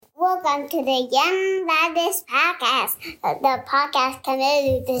Welcome to the Young Baptist Podcast, the podcast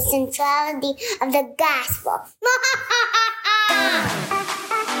committed to the centrality of the gospel.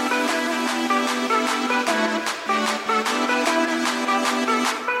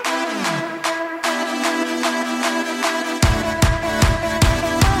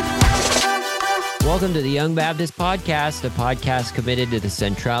 Welcome to the Young Baptist Podcast, a podcast committed to the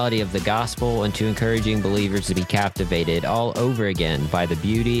centrality of the gospel and to encouraging believers to be captivated all over again by the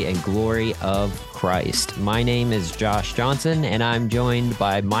beauty and glory of Christ. My name is Josh Johnson, and I'm joined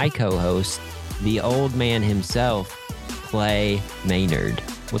by my co-host, the old man himself, Clay Maynard.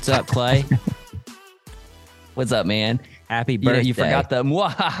 What's up, Clay? What's up, man? Happy birthday. You forgot the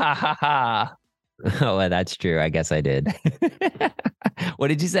mwahaha. Oh, well, that's true. I guess I did. What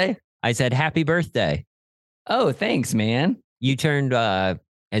did you say? I said, happy birthday. Oh, thanks, man. You turned,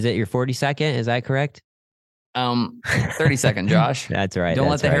 is it your 42nd? Is that correct? 32nd, Josh. That's right. Don't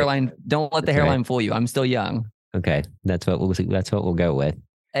let the right. hairline fool you. I'm still young. Okay. That's what we'll go with.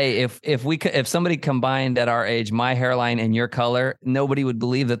 Hey, if somebody combined at our age, my hairline and your color, nobody would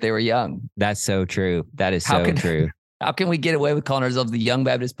believe that they were young. That's so true. That is so true. How can we get away with calling ourselves the Young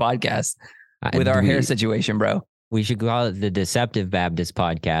Baptist Podcast with our hair situation, bro? We should call it the Deceptive Baptist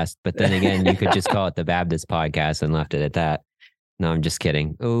Podcast, but then again, you could just call it the Baptist Podcast and left it at that. No, I'm just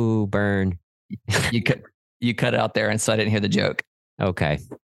kidding. Ooh, burn. You cut it out there, and so I didn't hear the joke. Okay.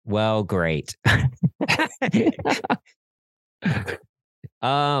 Well, great.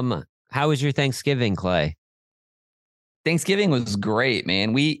 How was your Thanksgiving, Clay? Thanksgiving was great,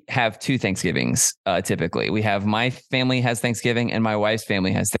 man. We have two Thanksgivings typically. We have my family has Thanksgiving and my wife's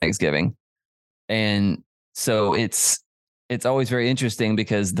family has Thanksgiving. And so it's always very interesting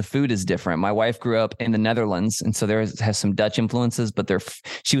because the food is different. My wife grew up in the Netherlands, and so has some Dutch influences, but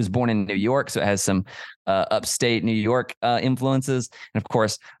she was born in New York, so it has some upstate New York influences. And of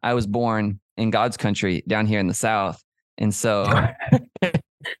course, I was born in God's country down here in the South, and so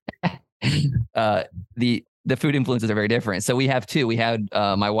the food influences are very different. So we have two. We had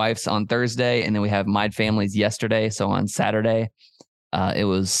my wife's on Thursday, and then we have my family's yesterday. So on Saturday,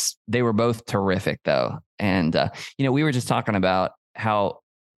 they were both terrific though. And, we were just talking about how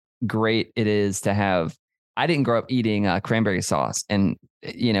great it is to have, I didn't grow up eating cranberry sauce. And,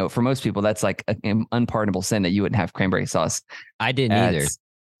 for most people, that's like an unpardonable sin that you wouldn't have cranberry sauce. I didn't either.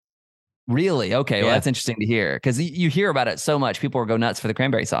 Really? Okay. Yeah. Well, that's interesting to hear because you hear about it so much. People will go nuts for the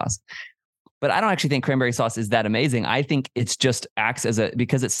cranberry sauce. But I don't actually think cranberry sauce is that amazing. I think it's just acts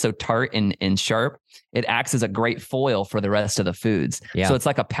because it's so tart and sharp, it acts as a great foil for the rest of the foods. Yeah. So it's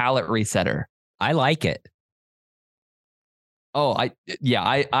like a palate resetter. I like it. Oh,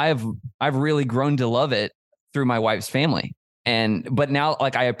 I've really grown to love it through my wife's family. But now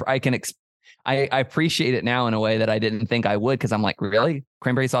like I appreciate it now in a way that I didn't think I would. Cause I'm like, really?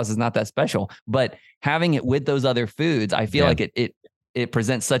 Cranberry sauce is not that special, but having it with those other foods, I feel like it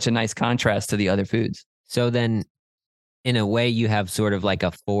presents such a nice contrast to the other foods. So then in a way you have sort of like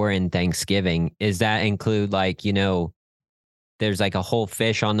a foreign Thanksgiving. Is that include like, there's like a whole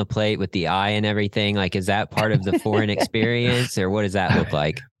fish on the plate with the eye and everything. Like, is that part of the foreign experience or what does that look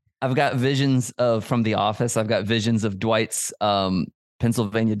like? I've got visions from The Office. I've got visions of Dwight's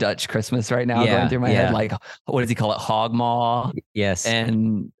Pennsylvania Dutch Christmas right now going through my head. Like, what does he call it? Hog maw. Yes.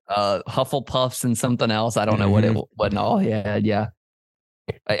 And Hufflepuffs and something else. I don't know what and all. Yeah.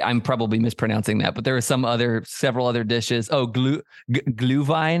 I'm probably mispronouncing that, but there were several other dishes. Oh,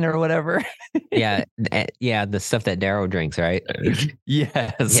 glühwein or whatever. Yeah. The stuff that Daryl drinks, right?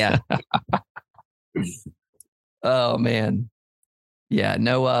 Yes. Yeah. Oh man. Yeah.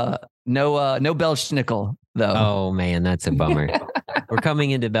 No Belschnickel though. Oh man, that's a bummer. We're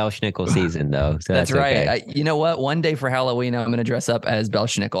coming into Belschnickel season though. So that's right. Okay. You know what? One day for Halloween, I'm going to dress up as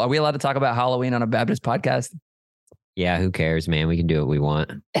Belschnickel. Are we allowed to talk about Halloween on a Baptist podcast? Yeah, who cares, man? We can do what we want.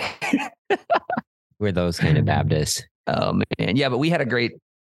 We're those kind of Baptists. Oh man, yeah, but we had a great.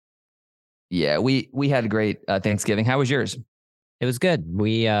 Yeah, we had a great Thanksgiving. How was yours? It was good.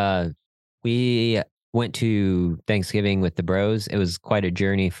 We went to Thanksgiving with the bros. It was quite a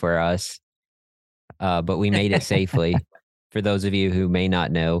journey for us, but we made it safely. For those of you who may not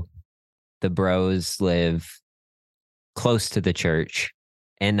know, the bros live close to the church.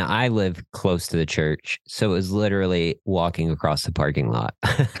 And I live close to the church, so it was literally walking across the parking lot.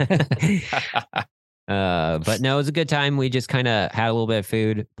 But no, it was a good time. We just kind of had a little bit of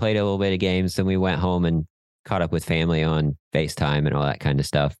food, played a little bit of games, then we went home and caught up with family on FaceTime and all that kind of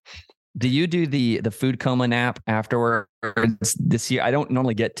stuff. Do you do the food coma nap afterwards this year? I don't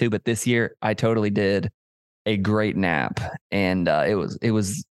normally get to, but this year I totally did a great nap, and it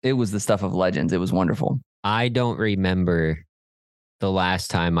was the stuff of legends. It was wonderful. I don't remember the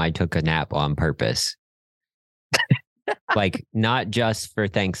last time I took a nap on purpose. Like, not just for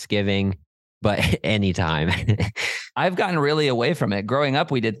Thanksgiving, but anytime. I've gotten really away from it. Growing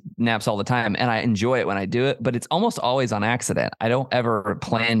up, we did naps all the time, and I enjoy it when I do it, but it's almost always on accident. I don't ever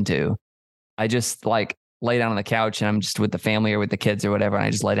plan to. I just like lay down on the couch and I'm just with the family or with the kids or whatever, and I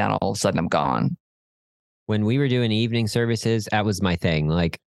just lay down, all of a sudden I'm gone. When we were doing evening services, that was my thing.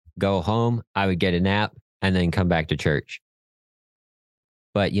 Like, go home, I would get a nap, and then come back to church.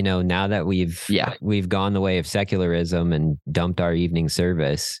 But, you know, now that we've gone the way of secularism and dumped our evening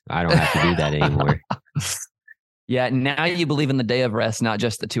service, I don't have to do that anymore. Yeah, now you believe in the day of rest, not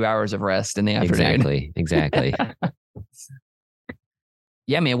just the 2 hours of rest in the afternoon. Exactly.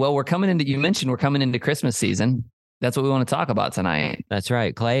 Yeah, man. Well, you mentioned we're coming into Christmas season. That's what we want to talk about tonight. That's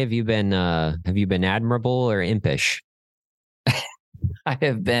right. Clay, have you been admirable or impish? I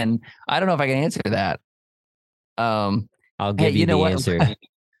have been. I don't know if I can answer that. I'll give you the answer.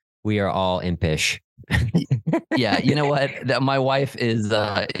 We are all impish. Yeah, you know what? My wife is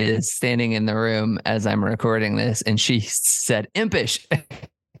standing in the room as I'm recording this, and she said impish.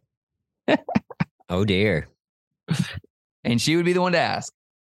 Oh dear. And she would be the one to ask.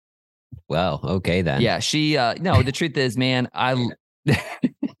 Well, okay then. Yeah, she no, the truth is, man, the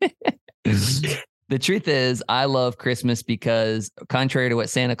truth is I love Christmas because contrary to what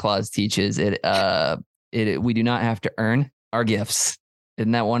Santa Claus teaches, we do not have to earn our gifts.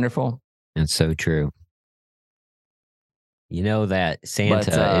 Isn't that wonderful? That's so true. You know that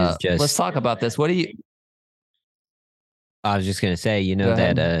Santa is just... Let's talk about this. I was just going to say, you know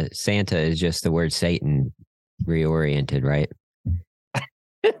that Santa is just the word Satan reoriented, right?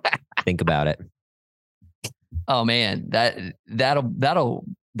 Think about it. Oh man, that'll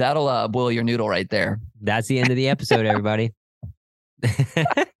boil your noodle right there. That's the end of the episode, everybody.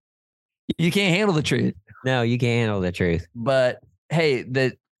 You can't handle the truth. No, you can't handle the truth. But hey,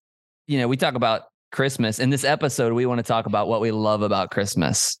 we talk about Christmas. In this episode, we want to talk about what we love about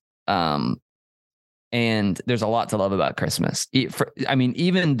Christmas. And there's a lot to love about Christmas.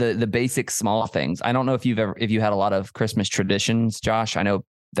 Even the basic small things. I don't know if you had a lot of Christmas traditions, Josh. I know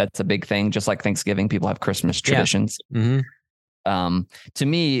that's a big thing. Just like Thanksgiving, people have Christmas traditions. Yeah. Mm-hmm. To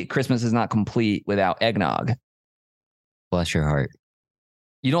me, Christmas is not complete without eggnog. Bless your heart.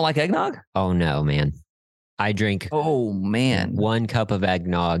 You don't like eggnog? Oh no, man. I drink 1 cup of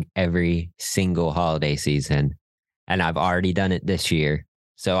eggnog every single holiday season, and I've already done it this year.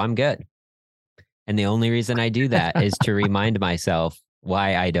 So I'm good. And the only reason I do that is to remind myself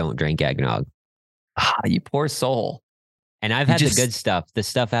why I don't drink eggnog. You poor soul. And I've had the good stuff, the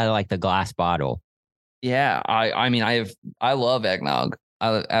stuff out of like the glass bottle. Yeah. I love eggnog.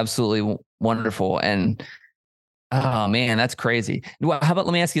 Absolutely wonderful. And oh man, that's crazy. Well, how about,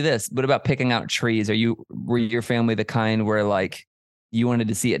 let me ask you this. What about picking out trees? Were your family the kind where like you wanted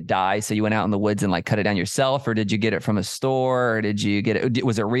to see it die, so you went out in the woods and like cut it down yourself, or did you get it from a store, or did you get it?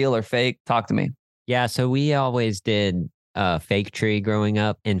 Was it real or fake? Talk to me. Yeah, so we always did a fake tree growing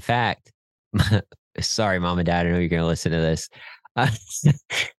up. In fact, sorry, Mom and Dad, I know you're going to listen to this.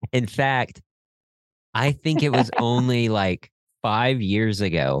 In fact, I think it was only like 5 years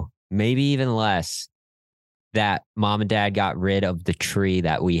ago, maybe even less, that Mom and Dad got rid of the tree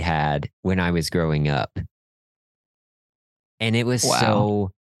that we had when I was growing up. And it was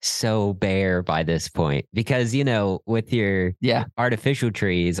so bare by this point because, you know, with your artificial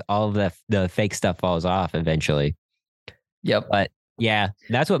trees, all of the fake stuff falls off eventually. Yep. But yeah,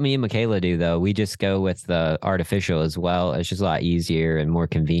 that's what me and Michaela do, though. We just go with the artificial as well. It's just a lot easier and more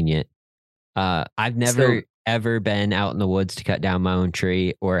convenient. I've never ever been out in the woods to cut down my own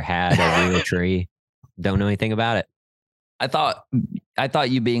tree or had a real tree. Don't know anything about it. I thought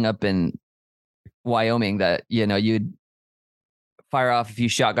you being up in Wyoming that, you know, you'd fire off a few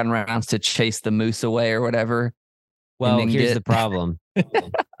shotgun rounds to chase the moose away or whatever. Well, here's the problem.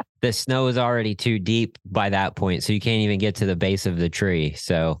 The snow is already too deep by that point, so you can't even get to the base of the tree.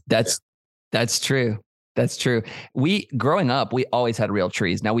 So that's true. That's true. Growing up, we always had real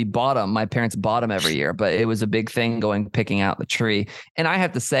trees. Now we bought them. My parents bought them every year, but it was a big thing picking out the tree. And I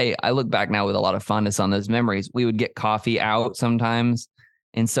have to say, I look back now with a lot of fondness on those memories. We would get coffee out sometimes,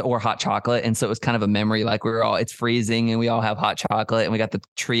 or hot chocolate. And so it was kind of a memory, like it's freezing and we all have hot chocolate and we got the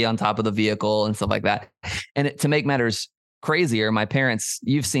tree on top of the vehicle and stuff like that. And to make matters crazier,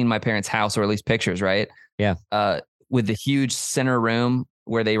 you've seen my parents' house, or at least pictures, right? Yeah. With the huge center room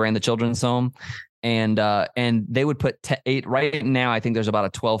where they ran the children's home. And they would put 8 right now. I think there's about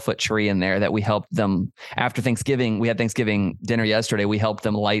a 12-foot tree in there that we helped them after Thanksgiving. We had Thanksgiving dinner yesterday. We helped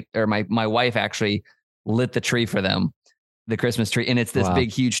them light, or my wife actually lit the tree for them, the Christmas tree. And it's this big,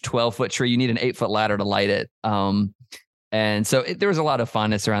 huge 12-foot tree. You need an 8-foot ladder to light it. And so there was a lot of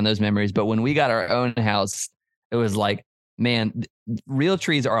fondness around those memories. But when we got our own house, it was like, man, real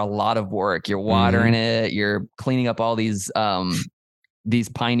trees are a lot of work. You're watering it, you're cleaning up all these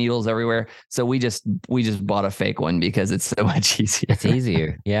pine needles everywhere. So we just bought a fake one because it's so much easier. It's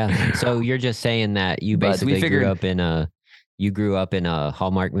easier. Yeah. So you're just saying that you basically grew up in a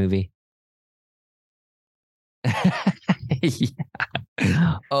Hallmark movie?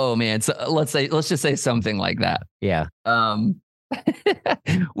 Yeah. Oh man. So let's just say something like that. Yeah. I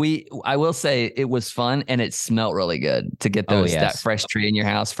will say it was fun and it smelled really good to get that fresh tree in your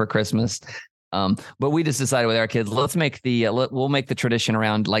house for Christmas. But we just decided with our kids, let's make we'll make the tradition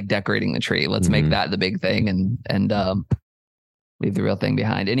around like decorating the tree. Let's make that the big thing and leave the real thing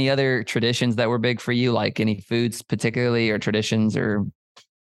behind. Any other traditions that were big for you? Like any foods particularly or traditions or?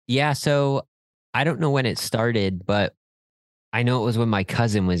 Yeah. So I don't know when it started, but I know it was when my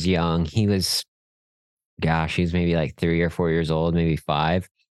cousin was young. He was maybe like 3 or 4 years old, maybe 5.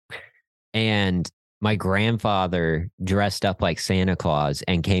 And my grandfather dressed up like Santa Claus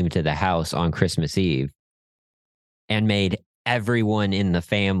and came to the house on Christmas Eve and made everyone in the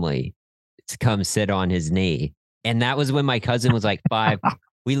family to come sit on his knee. And that was when my cousin was like 5.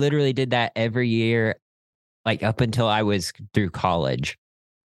 We literally did that every year, like up until I was through college.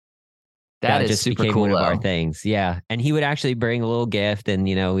 That is just super became cool, one of our things. Yeah. And he would actually bring a little gift and,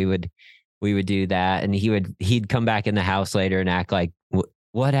 we would do that. And he'd come back in the house later and act like,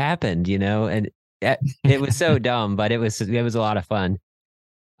 what happened? And it was so dumb, but it was a lot of fun.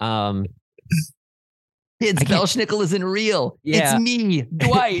 Kids, Belsnickel isn't real. Yeah. It's me,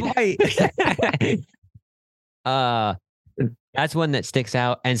 Dwight. That's one that sticks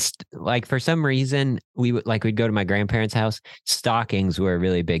out. And like for some reason, we'd go to my grandparents' house. Stockings were a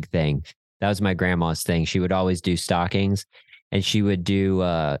really big thing. That was my grandma's thing. She would always do stockings, and she would do.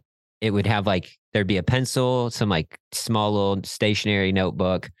 It would have like there'd be a pencil, some like small little stationary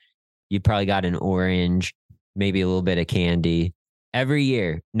notebook. You probably got an orange, maybe a little bit of candy every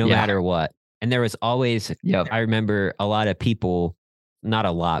year, no matter what. And there was always. I remember a lot of people, not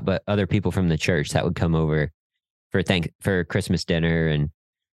a lot, but other people from the church that would come over for Christmas dinner, and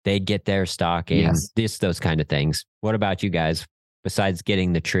they'd get their stockings, just those kind of things. What about you guys? Besides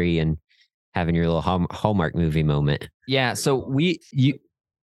getting the tree and having your little Hallmark movie moment. Yeah. So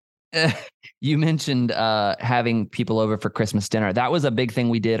you mentioned having people over for Christmas dinner. That was a big thing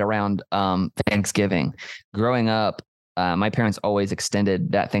we did around Thanksgiving. Growing up, my parents always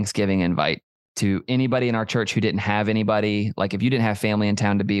extended that Thanksgiving invite to anybody in our church who didn't have anybody, like if you didn't have family in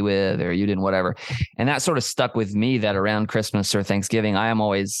town to be with, or you didn't whatever. And that sort of stuck with me, that around Christmas or Thanksgiving, I am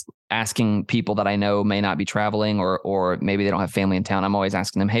always asking people that I know may not be traveling or maybe they don't have family in town. I'm always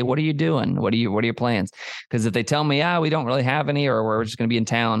asking them, hey, what are you doing? What are your plans? Because if they tell me, we don't really have any, or we're just going to be in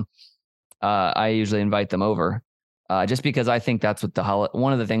town, I usually invite them over. Just because I think that's what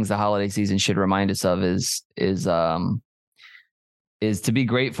one of the things the holiday season should remind us of is to be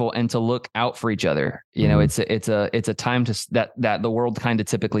grateful and to look out for each other. It's a time that the world kind of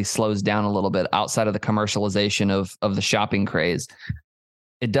typically slows down a little bit outside of the commercialization of the shopping craze.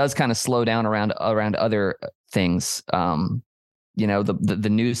 It does kind of slow down around other things. The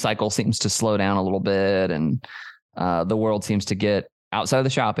news cycle seems to slow down a little bit, and the world seems to get outside of the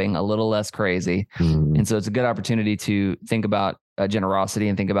shopping a little less crazy. And so it's a good opportunity to think about generosity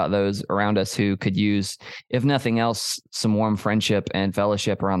and think about those around us who could use, if nothing else, some warm friendship and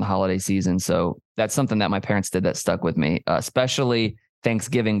fellowship around the holiday season. So that's something that my parents did that stuck with me, especially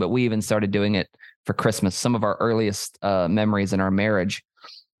Thanksgiving, but we even started doing it for Christmas. Some of our earliest memories in our marriage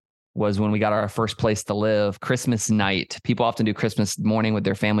was when we got our first place to live, Christmas night. People often do Christmas morning with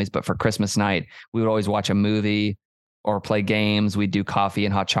their families, but for Christmas night, we would always watch a movie or play games. We'd do coffee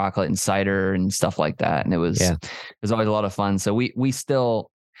and hot chocolate and cider and stuff like that. And it was always a lot of fun. So we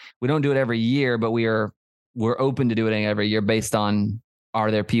don't do it every year, but we're open to doing it every year based on, are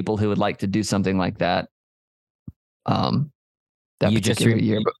there people who would like to do something like that? You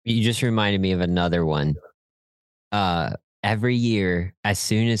just reminded me of another one. Every year, as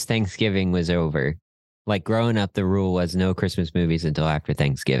soon as Thanksgiving was over, like growing up, the rule was no Christmas movies until after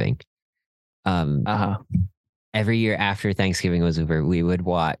Thanksgiving. Every year after Thanksgiving was over, we would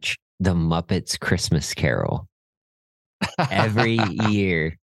watch The Muppets Christmas Carol every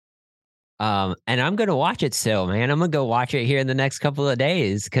year. And I'm going to watch it still, man. I'm going to go watch it here in the next couple of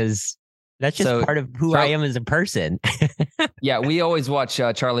days because that's just part of who I am as a person. Yeah, we always watch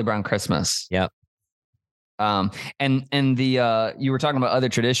Charlie Brown Christmas. Yep. And you were talking about other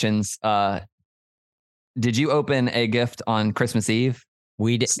traditions. Did you open a gift on Christmas Eve?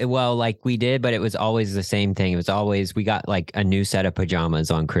 We did. Well, we did, but it was always the same thing. It was always, we got like a new set of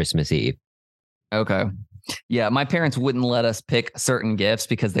pajamas on Christmas Eve. Okay. Yeah, my parents wouldn't let us pick certain gifts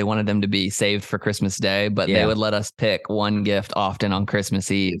because they wanted them to be saved for Christmas Day, but they would let us pick one gift often on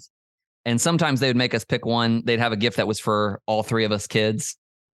Christmas Eve. And sometimes they would make us pick one. They'd have a gift that was for all three of us kids.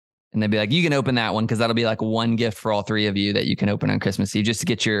 And they'd be like, you can open that one because that'll be like one gift for all three of you that you can open on Christmas Eve just to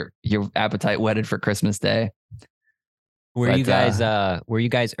get your appetite whetted for Christmas Day. Were you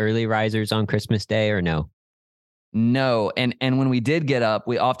guys early risers on Christmas Day or no? No. And when we did get up,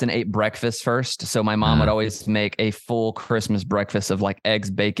 we often ate breakfast first. So my mom would always make a full Christmas breakfast of like eggs,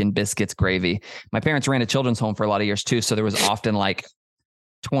 bacon, biscuits, gravy. My parents ran a children's home for a lot of years too. So there was often like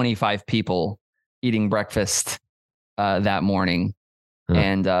 25 people eating breakfast that morning.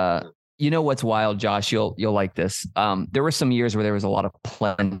 And you know what's wild, Josh? You'll like this. There were some years where there was a lot of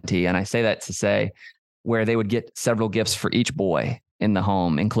plenty. And I say that to say where they would get several gifts for each boy in the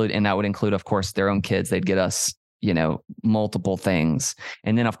home, and that would include, of course, their own kids. They'd get us, multiple things.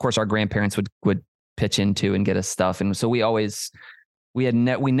 And then, of course, our grandparents would pitch into and get us stuff. And so we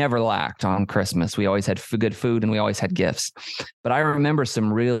never lacked on Christmas. We always had good food and we always had gifts. But I remember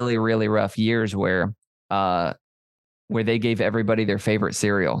some really, really rough years where they gave everybody their favorite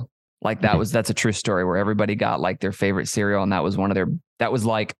cereal. Like that's a true story where everybody got like their favorite cereal. And that was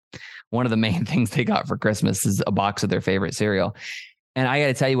like one of the main things they got for Christmas is a box of their favorite cereal. And I got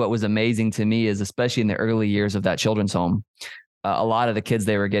to tell you what was amazing to me is, especially in the early years of that children's home, a lot of the kids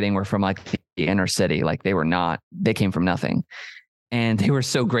they were getting were from like the inner city. Like they came from nothing, and they were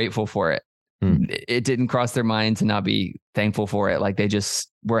so grateful for it. It didn't cross their mind to not be thankful for it. Like they just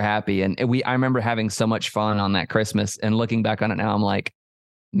were happy. And I remember having so much fun on that Christmas, and looking back on it now, I'm like,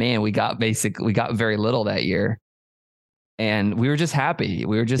 man, we got very little that year, and we were just happy.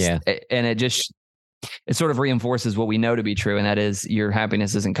 And it sort of reinforces what we know to be true. And that is your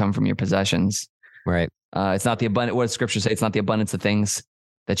happiness doesn't come from your possessions. Right. It's not the abundant, what does scripture say? It's not the abundance of things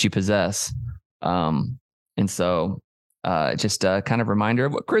that you possess. And so just a kind of reminder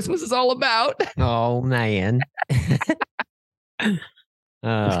of what Christmas is all about. Oh man.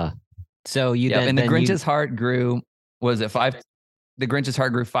 So you and the Grinch's heart grew, was it 5? The Grinch's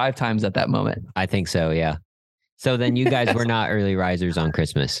heart grew 5 times at that moment. I think so. Yeah. So then you guys were not early risers on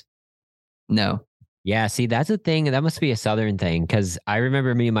Christmas. No. Yeah. See, that's a thing. That must be a Southern thing. Cause I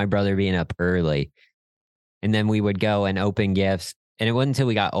remember me and my brother being up early, and then we would go and open gifts. And it wasn't until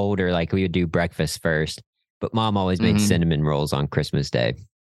we got older, like we would do breakfast first, but mom always made cinnamon rolls on Christmas Day.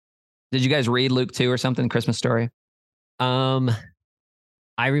 Did you guys read Luke 2 or something? Christmas story? I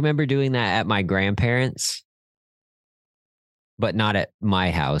remember doing that at my grandparents', but not at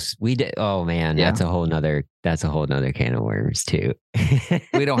my house. We did. Oh man, that's a whole nother can of worms too.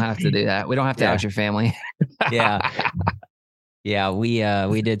 We don't have to do that. We don't have to out your family. Yeah. Yeah.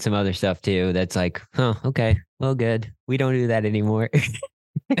 We did some other stuff too. That's like, okay, well, good. We don't do that anymore.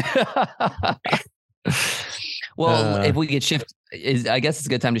 Well, if we could shift, I guess it's a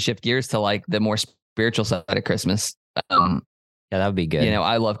good time to shift gears to like the more spiritual side of Christmas. Yeah, that would be good.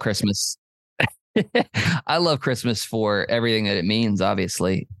 I love Christmas. I love Christmas for everything that it means.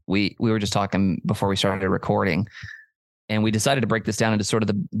 Obviously, we were just talking before we started recording, and we decided to break this down into sort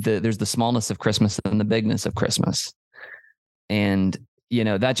of there's the smallness of Christmas and the bigness of Christmas. And,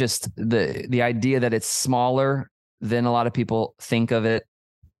 that just the idea that it's smaller than a lot of people think of it,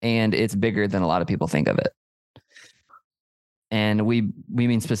 and it's bigger than a lot of people think of it. And we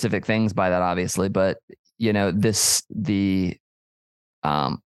mean specific things by that, obviously, but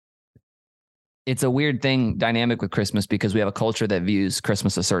it's a weird dynamic with Christmas, because we have a culture that views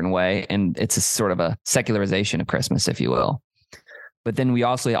Christmas a certain way, and it's a sort of a secularization of Christmas, if you will. But then we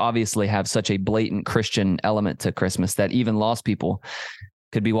also obviously have such a blatant Christian element to Christmas that even lost people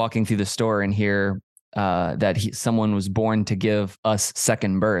could be walking through the store and hear that someone was born to give us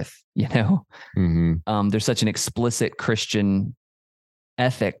second birth. There's such an explicit Christian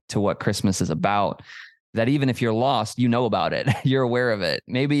ethic to what Christmas is about, that even if you're lost, about it, you're aware of it.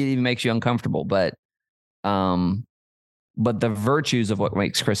 Maybe it even makes you uncomfortable, but the virtues of what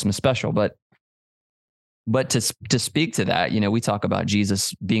makes Christmas special. But to speak to that, we talk about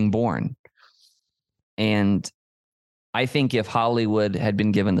Jesus being born. And I think if Hollywood had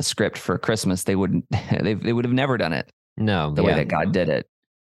been given the script for Christmas, they would have never done it. No, the way that God did it.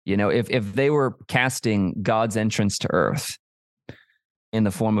 If they were casting God's entrance to earth in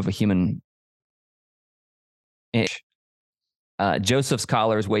the form of a human, Joseph's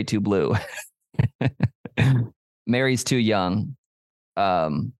collar is way too blue. Mary's too young,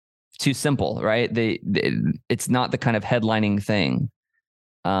 too simple, right? It's not the kind of headlining thing.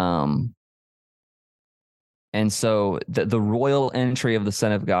 And so the royal entry of the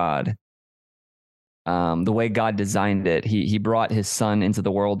Son of God, the way God designed it, he brought his son into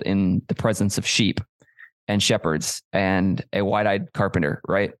the world in the presence of sheep. and shepherds and a wide-eyed carpenter,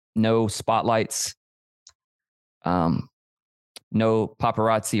 right? No spotlights, no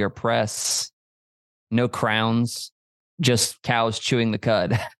paparazzi or press, no crowns, just cows chewing the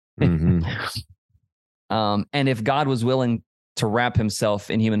cud. Mm-hmm. And if God was willing to wrap himself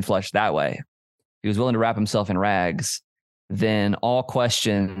in human flesh that way, he was willing to wrap himself in rags, then all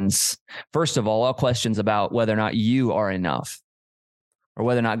questions, first of all questions about whether or not you are enough or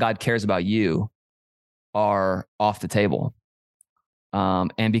whether or not God cares about you are off the table.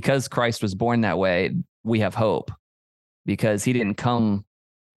 And because Christ was born that way, we have hope, because he didn't come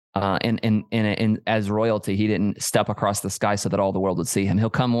in as royalty. He didn't step across the sky so that all the world would see him. He'll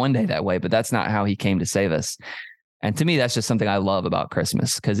come one day that way, but that's not how he came to save us. And to me, that's just something I love about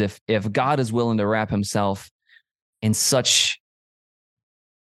Christmas, because if God is willing to wrap himself in such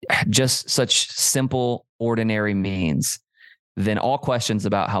simple, ordinary means, then all questions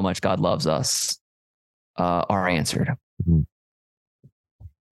about how much God loves us are answered. Mm-hmm.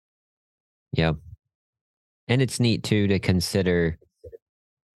 Yeah. And it's neat too to consider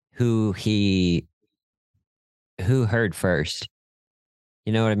who heard first.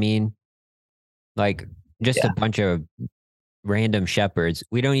 You know what I mean? Like just a bunch of random shepherds.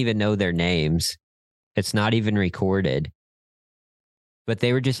 We don't even know their names. It's not even recorded. But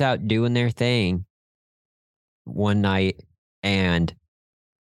they were just out doing their thing one night, and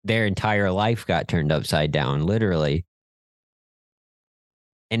their entire life got turned upside down, literally.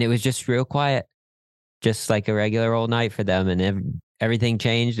 And it was just real quiet, just like a regular old night for them. And everything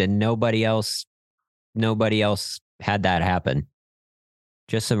changed, and nobody else had that happen.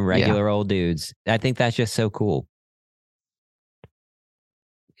 Just some regular old dudes. I think that's just so cool.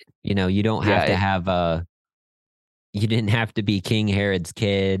 You know, you don't have to have you didn't have to be King Herod's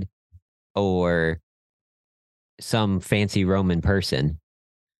kid or some fancy Roman person.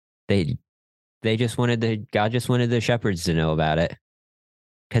 God just wanted the shepherds to know about it,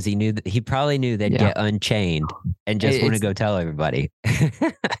 because he probably knew they'd get unchained and just want to go tell everybody.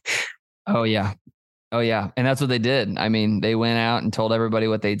 Oh yeah. And that's what they did. I mean, they went out and told everybody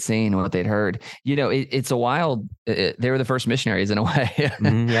what they'd seen, what they'd heard. You know, it's a wild, they were the first missionaries in a way.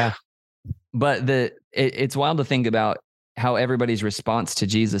 Yeah. But it's wild to think about how everybody's response to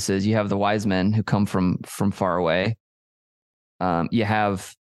Jesus is. You have the wise men who come from far away. You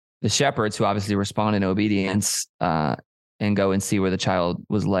have the shepherds who obviously respond in obedience and go and see where the child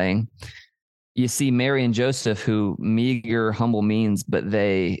was laying. You see Mary and Joseph, who meager, humble means, but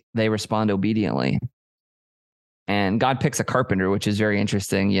they respond obediently. And God picks a carpenter, which is very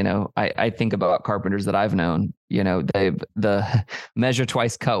interesting. You know, I think about carpenters that I've known. You know, the measure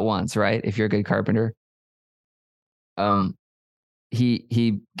twice, cut once, right? If you're a good carpenter.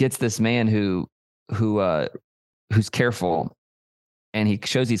 He gets this man who's careful, and he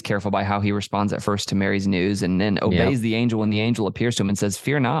shows he's careful by how he responds at first to Mary's news, and then obeys the angel when the angel appears to him and says,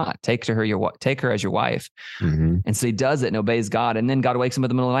 "Fear not, take her as your wife." Mm-hmm. And so he does it and obeys God. And then God wakes him in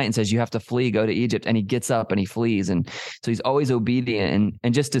the middle of the night and says, "You have to flee, go to Egypt." And he gets up and he flees. And so he's always obedient.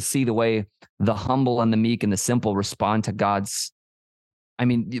 And just to see the way the humble and the meek and the simple respond to God's. I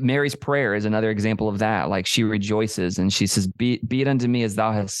mean, Mary's prayer is another example of that. Like, she rejoices and she says, be it unto me as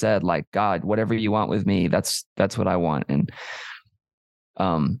thou hast said. Like, God, whatever you want with me, that's what I want. And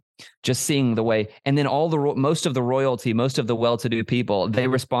just seeing the way, and then most of the royalty, most of the well-to-do people, they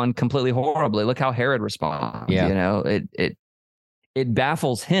respond completely horribly. Look how Herod responds. Yeah. You know, it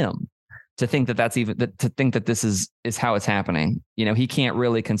baffles him to think that this is how it's happening. You know, he can't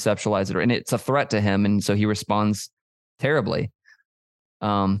really conceptualize it, and it's a threat to him. And so he responds terribly.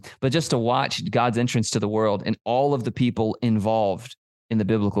 But just to watch God's entrance to the world and all of the people involved in the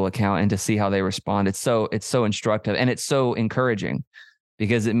biblical account, and to see how they respond, it's so instructive, and it's so encouraging.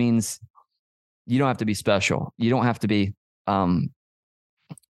 Because it means you don't have to be special. You don't have to be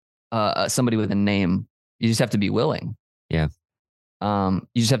somebody with a name. You just have to be willing. Yeah. You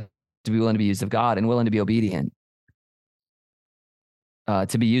just have to be willing to be used of God and willing to be obedient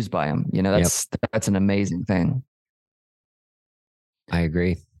to be used by him. You know, that's an amazing thing. I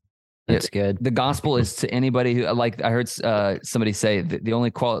agree. That's good. The gospel is to anybody who, like I heard somebody say, the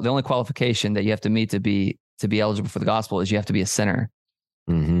only qualification that you have to meet to be eligible for the gospel is you have to be a sinner.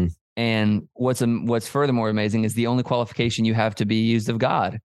 Mm-hmm. And what's furthermore amazing is the only qualification you have to be used of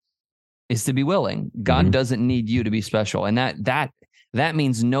God is to be willing. God doesn't need you to be special. And that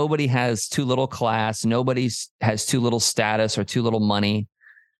means nobody has too little class. Nobody has too little status or too little money.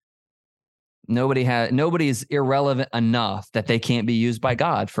 Nobody's irrelevant enough that they can't be used by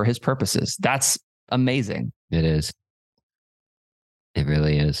God for his purposes. That's amazing. It is. It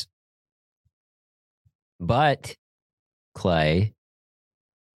really is. But Clay,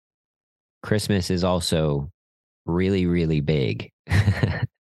 Christmas is also really, really big.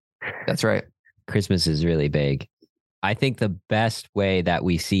 That's right. Christmas is really big. I think the best way that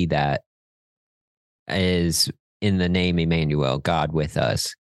we see that is in the name Emmanuel, God with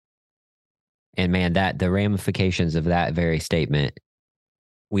us. And man, that the ramifications of that very statement,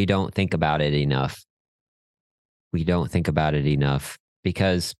 we don't think about it enough. We don't think about it enough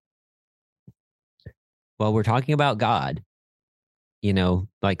because, well, we're talking about God,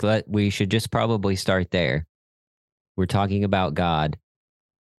 like we should just probably start there. We're talking about God,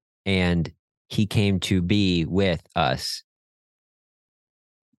 and he came to be with us.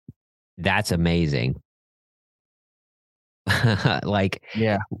 That's amazing. Like,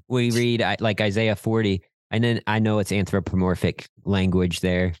 yeah, we read like Isaiah 40, and then I know it's anthropomorphic language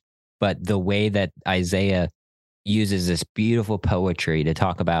there, but the way that Isaiah uses this beautiful poetry to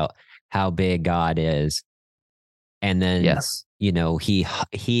talk about how big God is. And then, yes,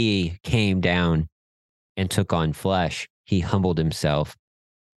 he came down and took on flesh. He humbled himself.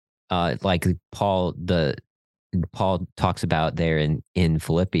 Like Paul talks about there in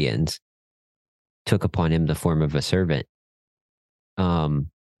Philippians, took upon him the form of a servant.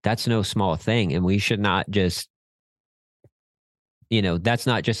 That's no small thing. And we should not just, that's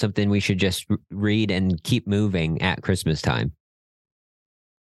not just something we should just read and keep moving at Christmas time.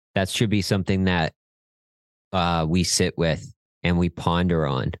 That should be something that we sit with and we ponder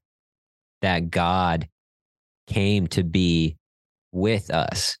on, that God came to be with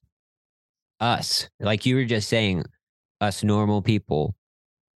us. Us, like you were just saying, us normal people,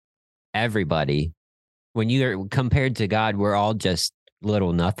 everybody. When you're compared to God, we're all just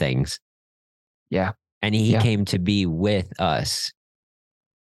little nothings. Yeah. And he came to be with us.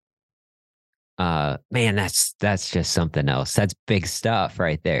 Man, that's just something else. That's big stuff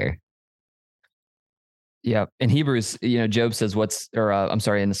right there. Yeah. In Hebrews, Job says, in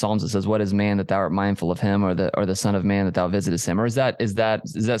the Psalms, it says, what is man that thou art mindful of him, or the son of man that thou visitest him? Or is that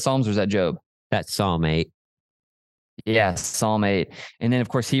Psalms, or is that Job? That's Psalm 8. Yeah, Psalm 8. And then, of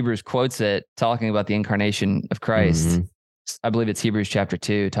course, Hebrews quotes it, talking about the incarnation of Christ. Mm-hmm. I believe it's Hebrews chapter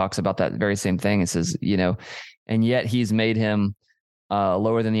 2, talks about that very same thing. It says, and yet he's made him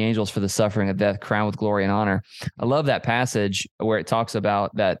lower than the angels for the suffering of death, crowned with glory and honor. I love that passage where it talks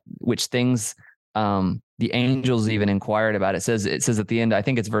about that, which things the angels even inquired about. It says at the end, I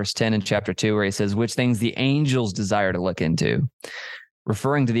think it's verse 10 in chapter 2, where he says, which things the angels desire to look into,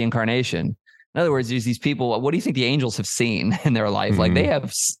 referring to the incarnation. In other words, there's these people, what do you think the angels have seen in their life? Mm-hmm. Like, they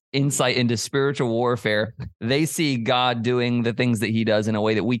have insight into spiritual warfare. They see God doing the things that he does in a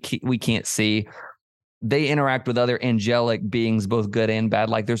way that we can't see. They interact with other angelic beings, both good and bad.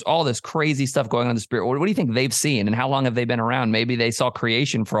 Like, there's all this crazy stuff going on in the spirit. What do you think they've seen, and how long have they been around? Maybe they saw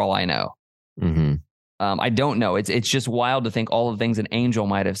creation, for all I know. Mm-hmm. I don't know. It's just wild to think all the things an angel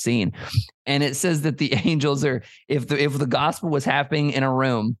might have seen. And it says that the angels are, if the gospel was happening in a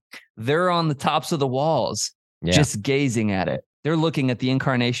room, they're on the tops of the walls, just gazing at it. They're looking at the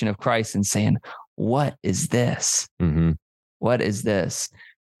incarnation of Christ and saying, what is this? Mm-hmm. What is this?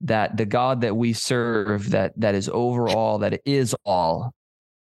 That the God that we serve, that is over all, that is all,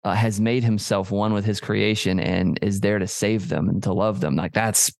 has made himself one with his creation and is there to save them and to love them. Like,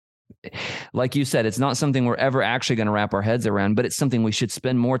 that's, like you said, it's not something we're ever actually going to wrap our heads around, but it's something we should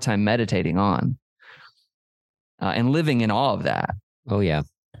spend more time meditating on and living in awe of that. Oh, yeah.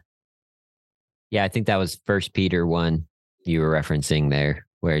 Yeah, I think that was 1 Peter 1 you were referencing there,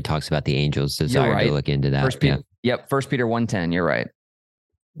 where it talks about the angels' desire to look into that. 1 Peter 1:10. You're right.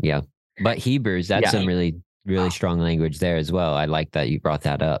 Yeah. But Hebrews, that's some really, really strong language there as well. I like that you brought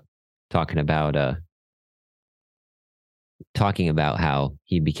that up, talking about how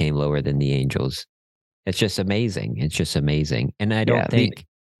he became lower than the angels. It's just amazing. It's just amazing. And I don't think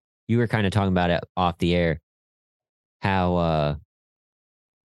you were kind of talking about it off the air, how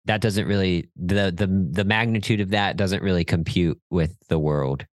that doesn't really, the magnitude of that doesn't really compute with the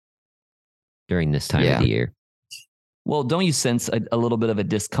world during this time of the year. Well, don't you sense a little bit of a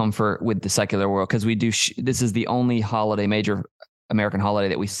discomfort with the secular world? Because we do, this is the only major American holiday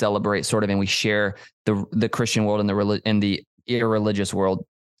that we celebrate, sort of, and we share the Christian world and the irreligious world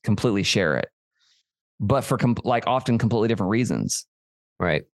completely share it, but for often completely different reasons.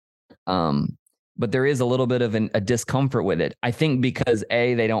 Right. But there is a little bit of a discomfort with it. I think because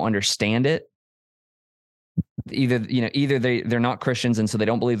they don't understand it. Either they're not Christians, and so they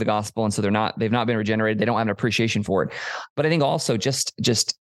don't believe the gospel, and so they've not been regenerated. They don't have an appreciation for it. But I think also just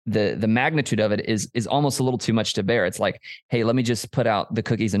the magnitude of it is almost a little too much to bear. It's like, hey, let me just put out the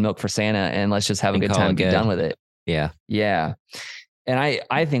cookies and milk for Santa and let's just have a good time and be done with it. Yeah. Yeah. And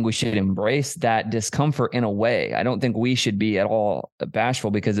I think we should embrace that discomfort in a way. I don't think we should be at all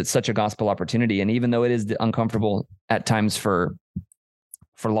bashful because it's such a gospel opportunity. And even though it is uncomfortable at times for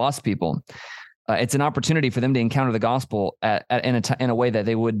lost people, it's an opportunity for them to encounter the gospel in a way that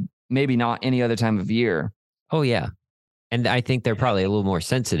they would maybe not any other time of year. Oh, yeah. And I think they're probably a little more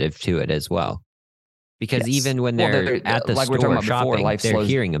sensitive to it as well. Because even when they're at the store shopping, they're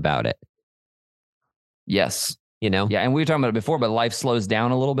hearing about it. Yes. Yeah, and we were talking about it before, but life slows down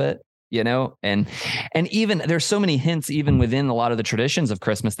a little bit, and even there's so many hints even within a lot of the traditions of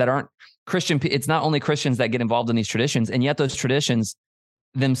Christmas that aren't Christian. It's not only Christians that get involved in these traditions, and yet those traditions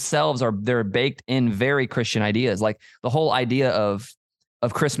themselves they're baked in very Christian ideas, like the whole idea of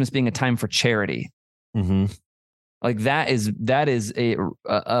Christmas being a time for charity. Mm-hmm. Like that is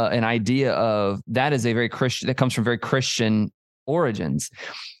an idea of that is a very Christian that comes from very Christian origins.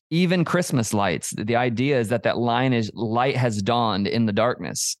 Even Christmas lights, the idea is that light has dawned in the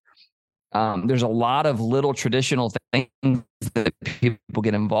darkness. There's a lot of little traditional things that people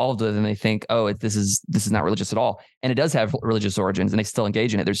get involved with, and they think, oh, this is not religious at all. And it does have religious origins, and they still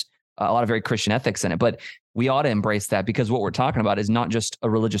engage in it. There's a lot of very Christian ethics in it, but we ought to embrace that because what we're talking about is not just a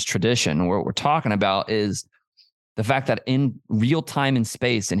religious tradition. What we're talking about is the fact that in real time and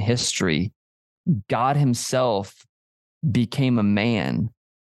space in history, God himself became a man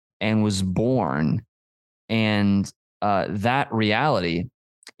and was born. And that reality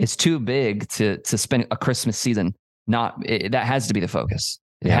is too big to spend a Christmas season. That has to be the focus.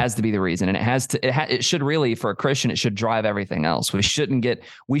 It has to be the reason. And it should really, for a Christian, it should drive everything else. We shouldn't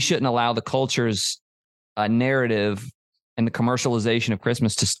allow the culture's narrative and the commercialization of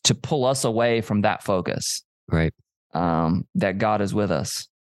Christmas to pull us away from that focus. Right. That God is with us.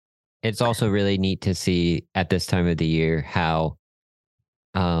 It's also really neat to see at this time of the year how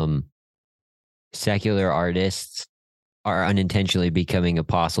secular artists are unintentionally becoming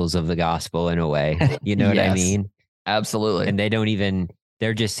apostles of the gospel in a way. You know what I mean? Absolutely. And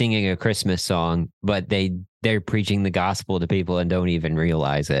they're just singing a Christmas song, but they're preaching the gospel to people and don't even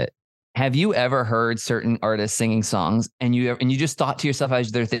realize it. Have you ever heard certain artists singing songs and you just thought to yourself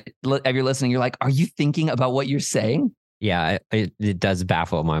as you're listening, you're like, are you thinking about what you're saying? Yeah, it does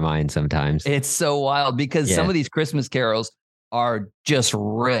baffle my mind sometimes. It's so wild because some of these Christmas carols are just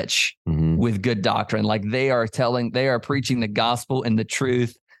rich with good doctrine. Like they are preaching the gospel and the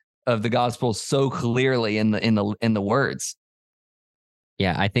truth of the gospel so clearly in the words.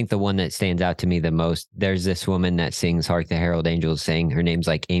 Yeah, I think the one that stands out to me the most, there's this woman that sings Hark the Herald Angels Sing. Her name's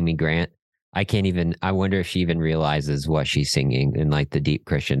like Amy Grant. I wonder if she even realizes what she's singing and like the deep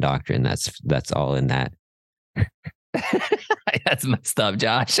Christian doctrine that's all in that. That's messed up,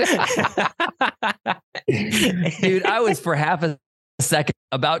 Josh. Dude, I was for half a second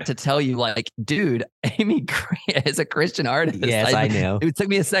about to tell you, like, dude, Amy Grant is a Christian artist. Yes, I know. It took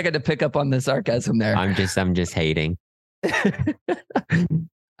me a second to pick up on the sarcasm there. I'm just hating.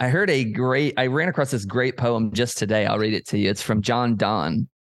 I ran across this great poem just today. I'll read it to you. It's from John Donne.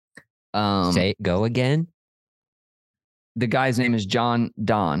 Go again. The guy's name is John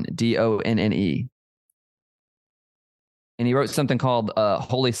Donne, Donne. And he wrote something called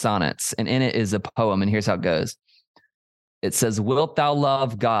Holy Sonnets. And in it is a poem. And here's how it goes. It says, wilt thou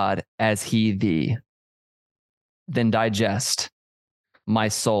love God as he thee? Then digest, my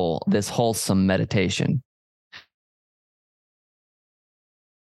soul, this wholesome meditation.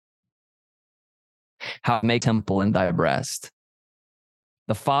 How make temple in thy breast.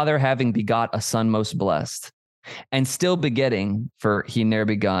 The Father having begot a Son most blessed, and still begetting, for he ne'er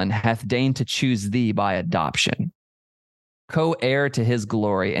begun, hath deigned to choose thee by adoption, co-heir to his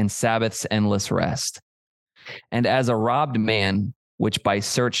glory and Sabbath's endless rest. And as a robbed man, which by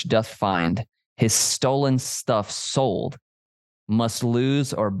search doth find his stolen stuff sold, must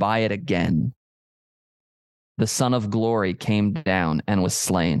lose or buy it again, the Son of Glory came down and was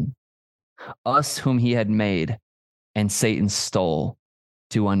slain, us whom he had made, and Satan stole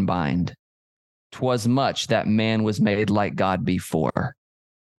to unbind. 'Twas much that man was made like God before,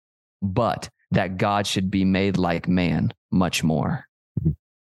 but that God should be made like man much more.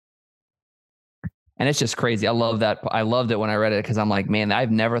 And it's just crazy. I love that. I loved it when I read it because I'm like, man,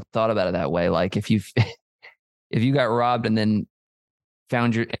 I've never thought about it that way. Like if you got robbed and then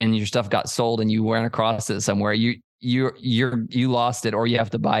found your stuff got sold and you ran across it somewhere, you lost it or you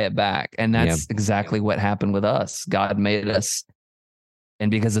have to buy it back. And that's exactly what happened with us. God made us, and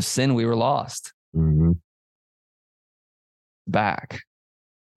because of sin, we were lost. Mm-hmm. Back.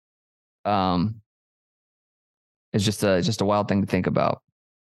 It's just a wild thing to think about.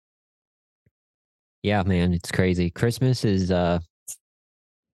 Yeah, man, it's crazy. Christmas is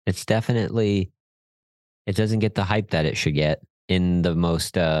it's definitely, it doesn't get the hype that it should get. in the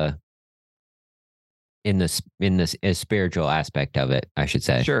most in the spiritual aspect of it, I should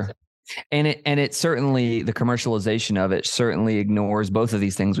say. Sure. And it certainly, the commercialization of it certainly ignores both of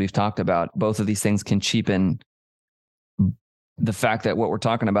these things we've talked about. Both of these things can cheapen the fact that what we're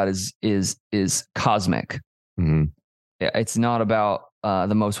talking about is cosmic. Mm-hmm. It's not about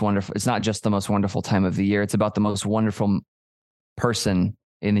the most wonderful. It's not just the most wonderful time of the year. It's about the most wonderful person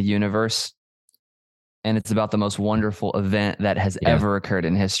in the universe. And it's about the most wonderful event that has ever occurred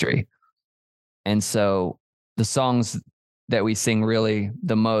in history. And so the songs that we sing really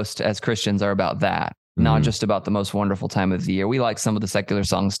the most as Christians are about that, not just about the most wonderful time of the year. We like some of the secular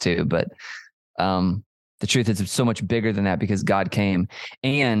songs too, but the truth is it's so much bigger than that because God came.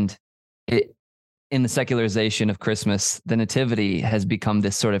 And in the secularization of Christmas, the nativity has become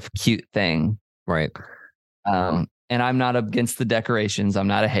this sort of cute thing. Right. And I'm not against the decorations. I'm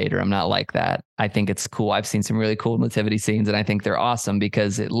not a hater. I'm not like that. I think it's cool. I've seen some really cool nativity scenes and I think they're awesome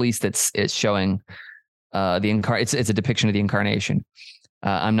because at least it's showing it's a depiction of the incarnation.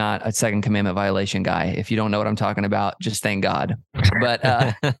 I'm not a second commandment violation guy. If you don't know what I'm talking about, just thank God.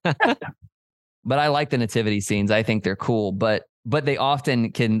 But but I like the nativity scenes. I think they're cool, but they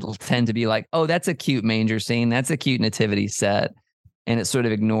often can tend to be like, oh, that's a cute manger scene. That's a cute nativity set. And it sort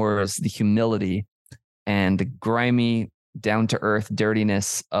of ignores the humility and the grimy, down to earth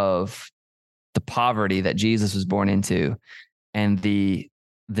dirtiness of the poverty that Jesus was born into and the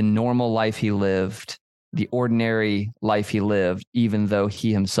normal life he lived, the ordinary life he lived, even though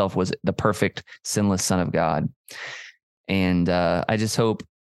he himself was the perfect, sinless Son of God. And I just hope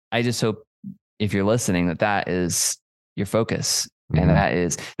if you're listening that is your focus. Mm-hmm.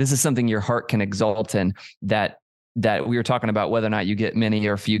 And this is something your heart can exalt in, that we were talking about whether or not you get many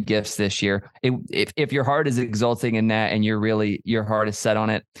or few gifts this year. If your heart is exulting in that and your heart is set on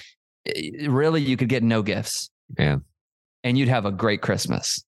it, really you could get no gifts. Yeah. And you'd have a great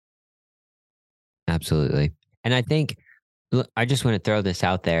Christmas. Absolutely. And I think, I just want to throw this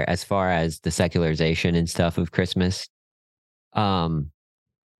out there as far as the secularization and stuff of Christmas. I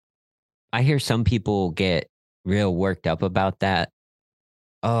hear some people get real worked up about that.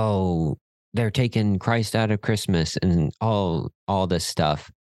 Oh, they're taking Christ out of Christmas and all this stuff.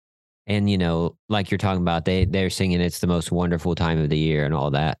 And, like you're talking about, they're singing it's the most wonderful time of the year and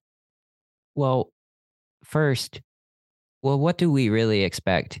all that. Well, first, what do we really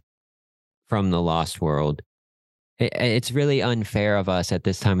expect from the lost world? It's really unfair of us at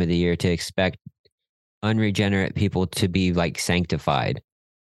this time of the year to expect unregenerate people to be like sanctified.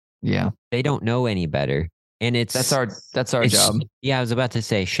 Yeah. They don't know any better. And that's our job. Yeah, I was about to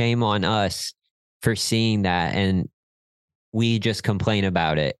say, shame on us for seeing that. And we just complain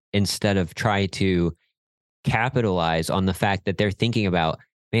about it instead of try to capitalize on the fact that they're thinking about,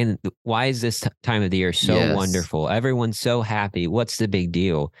 man, why is this time of the year so wonderful? Everyone's so happy. What's the big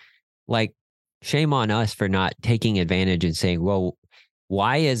deal? Like, shame on us for not taking advantage and saying, well,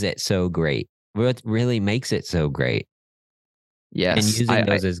 why is it so great? What really makes it so great? Yes. And using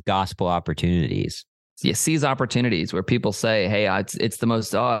those as gospel opportunities. Yeah, seize opportunities where people say, hey, it's the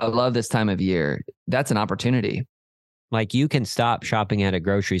most, I love this time of year. That's an opportunity. Like, you can stop shopping at a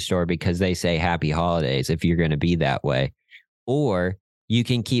grocery store because they say happy holidays if you're going to be that way. Or you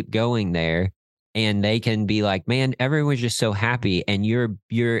can keep going there and they can be like, man, everyone's just so happy. And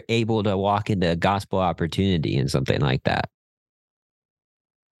you're able to walk into a gospel opportunity and something like that.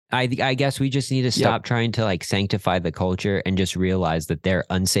 I guess we just need to stop trying to like sanctify the culture and just realize that they're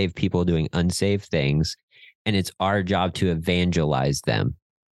unsaved people doing unsaved things. And it's our job to evangelize them.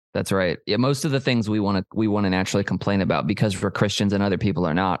 That's right. Yeah. Most of the things we want to naturally complain about because we're Christians and other people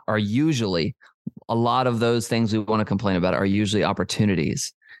are not, are usually, a lot of those things we want to complain about are usually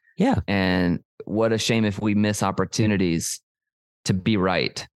opportunities. Yeah. And what a shame if we miss opportunities to be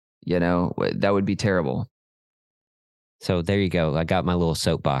right. That would be terrible. So there you go. I got my little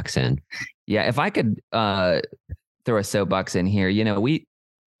soapbox in. Yeah. If I could throw a soapbox in here,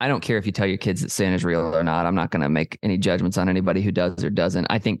 I don't care if you tell your kids that Santa's real or not. I'm not going to make any judgments on anybody who does or doesn't.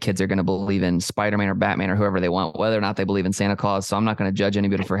 I think kids are going to believe in Spider-Man or Batman or whoever they want, whether or not they believe in Santa Claus. So I'm not going to judge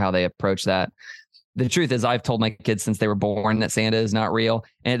anybody for how they approach that. The truth is, I've told my kids since they were born that Santa is not real,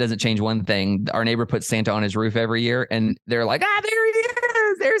 and it doesn't change one thing. Our neighbor puts Santa on his roof every year, and they're like, there he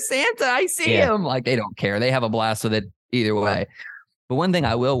is. There's Santa. I see him. Like, they don't care. They have a blast with it either way. But one thing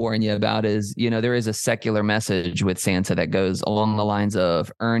I will warn you about is, there is a secular message with Santa that goes along the lines of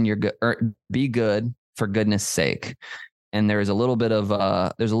be good for goodness sake. And there's a little bit of,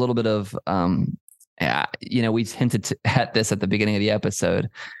 we hinted at this at the beginning of the episode,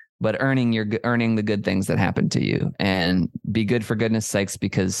 but earning the good things that happen to you, and be good for goodness sakes,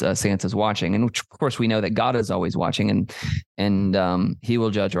 because Santa's watching. And of course we know that God is always watching, and he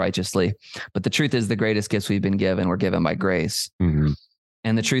will judge righteously. But the truth is, the greatest gifts we've been given were given by grace. Mm-hmm.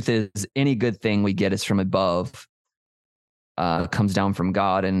 And the truth is, any good thing we get is from above, comes down from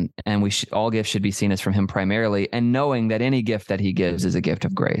God, and all gifts should be seen as from him primarily, and knowing that any gift that he gives is a gift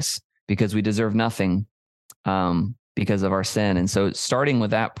of grace, because we deserve nothing, because of our sin. And so starting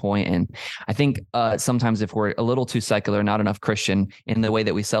with that point, and I think sometimes if we're a little too secular, not enough Christian in the way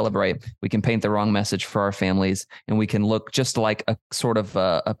that we celebrate, we can paint the wrong message for our families, and we can look just like a sort of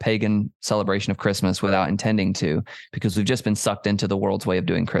a pagan celebration of Christmas without intending to, because we've just been sucked into the world's way of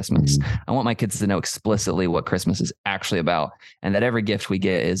doing Christmas. Mm-hmm. I want my kids to know explicitly what Christmas is actually about, and that every gift we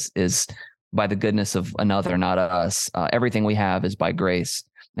get is by the goodness of another, not us. Everything we have is by grace,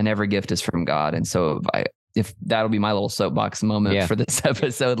 and every gift is from God. And so if that'll be my little soapbox moment for this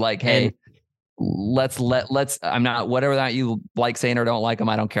episode, like, hey, let's, I'm not, whatever that you like Santa or don't like them,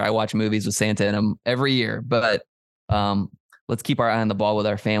 I don't care. I watch movies with Santa in them every year, but let's keep our eye on the ball with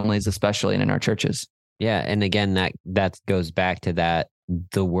our families, especially, and in our churches. Yeah. And again, that goes back to that.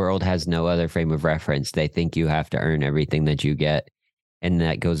 The world has no other frame of reference. They think you have to earn everything that you get. And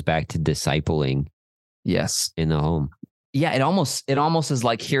that goes back to discipling. Yes. In the home. Yeah. It almost is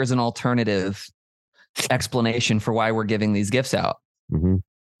like, here's an alternative explanation for why we're giving these gifts out. Mm-hmm.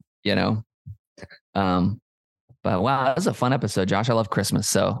 You know? But wow, that was a fun episode, Josh. I love Christmas.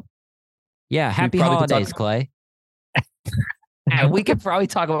 So yeah. Happy holidays, Clay. We could probably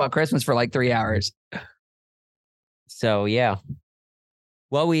talk about Christmas for like 3 hours. So yeah.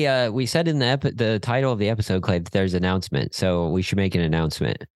 Well, we said in the title of the episode, Clay, that there's an announcement. So we should make an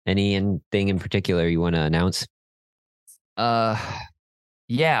announcement. Anything in particular you want to announce?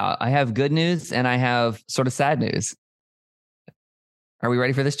 Yeah, I have good news and I have sort of sad news. Are we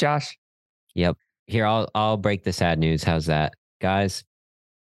ready for this, Josh? Yep. Here, I'll break the sad news. How's that, guys?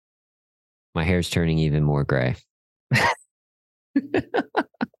 My hair's turning even more gray.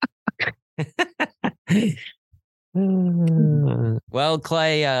 Well,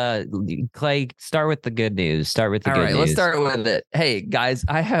 Clay, start with the good news. All right, let's start with it. Hey, guys,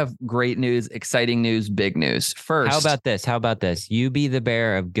 I have great news, exciting news, big news. First, How about this? You be the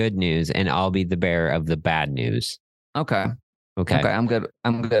bearer of good news, and I'll be the bearer of the bad news. Okay. I'm good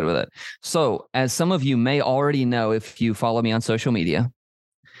with it. So, as some of you may already know, if you follow me on social media,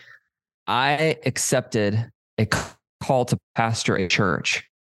 I accepted a call to pastor a church.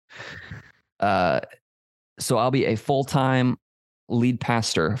 So I'll be a full-time lead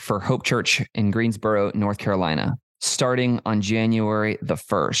pastor for Hope Church in Greensboro, North Carolina, starting on January the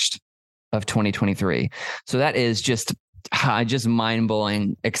 1st of 2023. So that is just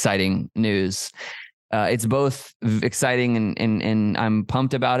mind-blowing, exciting news. It's both exciting and I'm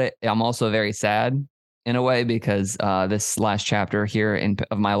pumped about it. I'm also very sad in a way, because this last chapter here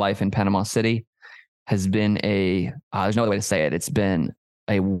of my life in Panama City has been there's no other way to say it. It's been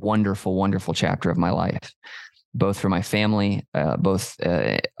a wonderful, wonderful chapter of my life, both for my family,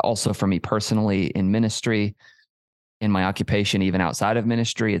 also for me personally in ministry, in my occupation, even outside of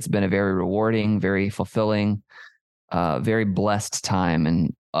ministry. It's been a very rewarding, very fulfilling, very blessed time.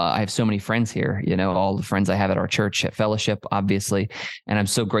 And I have so many friends here, all the friends I have at our church at Fellowship, obviously. And I'm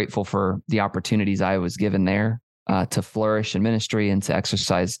so grateful for the opportunities I was given there to flourish in ministry and to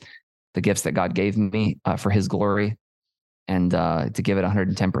exercise the gifts that God gave me for his glory. And to give it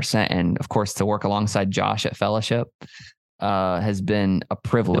 110%. And of course, to work alongside Josh at Fellowship has been a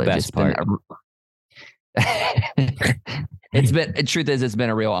privilege. The best part. Truth is, it's been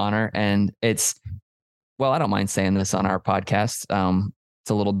a real honor. And I don't mind saying this on our podcast. It's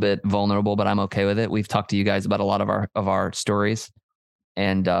a little bit vulnerable, but I'm okay with it. We've talked to you guys about a lot of our stories.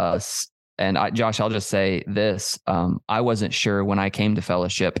 And Josh, I'll just say this. I wasn't sure when I came to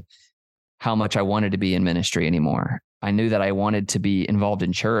Fellowship how much I wanted to be in ministry anymore. I knew that I wanted to be involved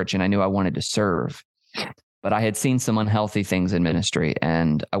in church, and I knew I wanted to serve, but I had seen some unhealthy things in ministry,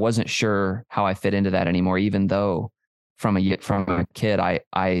 and I wasn't sure how I fit into that anymore, even though from a kid,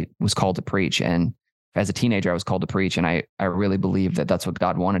 I was called to preach. And as a teenager, I was called to preach, and I really believed that that's what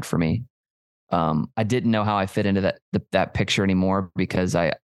God wanted for me. I didn't know how I fit into that picture anymore, because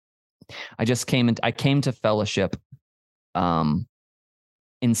I came to Fellowship,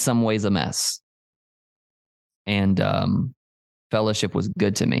 in some ways a mess. And Fellowship was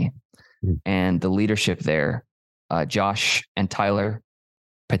good to me. And the leadership there, Josh and Tyler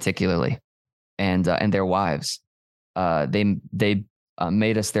particularly, and their wives, they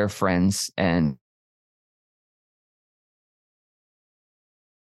made us their friends, and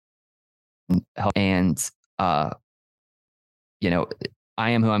I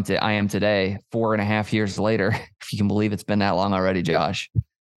am who I am today, 4.5 years later, if you can believe it's been that long already, Josh.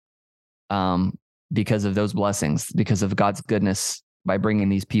 Because of those blessings, because of God's goodness by bringing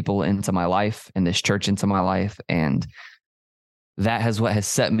these people into my life and this church into my life. And that has what has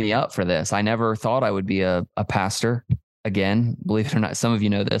set me up for this. I never thought I would be a pastor again. Believe it or not, some of you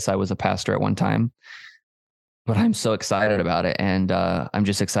know this. I was a pastor at one time, but I'm so excited about it. And I'm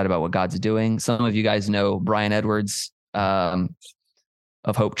just excited about what God's doing. Some of you guys know Brian Edwards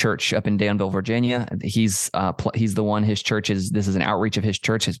of Hope Church up in Danville, Virginia. He's the one, his church this is an outreach of his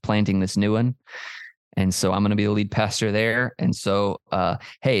church, is planting this new one. And so I'm going to be the lead pastor there. And so,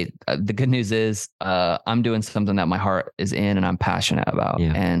 the good news is I'm doing something that my heart is in and I'm passionate about.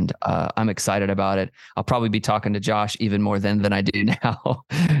 Yeah. And I'm excited about it. I'll probably be talking to Josh even more than I do now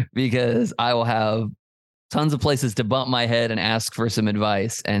because I will have tons of places to bump my head and ask for some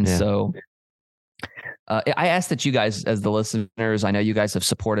advice. And so I ask that you guys, as the listeners, I know you guys have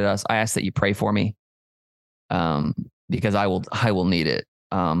supported us. I ask that you pray for me because I will need it.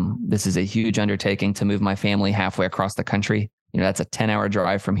 This is a huge undertaking to move my family halfway across the country. That's a 10-hour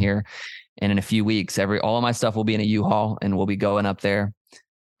drive from here. And in a few weeks, all of my stuff will be in a U-Haul and we'll be going up there.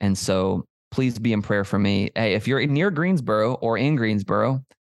 And so please be in prayer for me. Hey, if you're near Greensboro or in Greensboro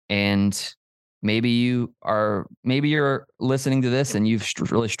and maybe you're listening to this and you've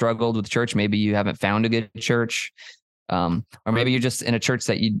really struggled with church. Maybe you haven't found a good church. Or maybe you're just in a church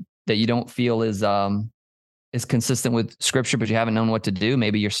that you don't feel is consistent with scripture, but you haven't known what to do.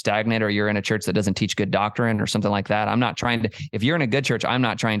 Maybe you're stagnant or you're in a church that doesn't teach good doctrine or something like that. If you're in a good church, I'm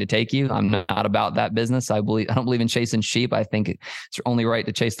not trying to take you. I'm not about that business. I don't believe in chasing sheep. I think it's only right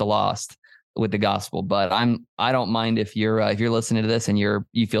to chase the lost with the gospel. But I don't mind if you're listening to this and you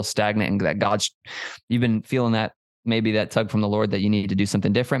feel stagnant and that you've been feeling that, maybe that tug from the Lord that you need to do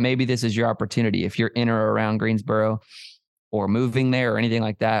something different. Maybe this is your opportunity. If you're in or around Greensboro or moving there or anything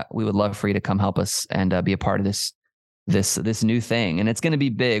like that, we would love for you to come help us and be a part of this new thing. And it's going to be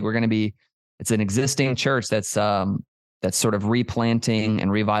big. It's an existing church that's sort of replanting and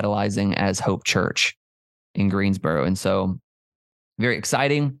revitalizing as Hope Church in Greensboro. And so very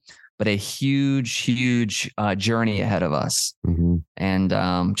exciting, but a huge journey ahead of us. Mm-hmm.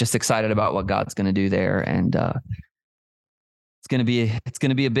 And just excited about what God's going to do there. And it's going to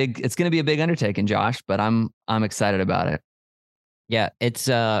be a big undertaking, Josh, but I'm excited about it. Yeah,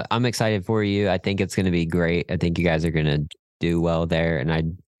 I'm excited for you. I think it's going to be great. I think you guys are going to do well there. And I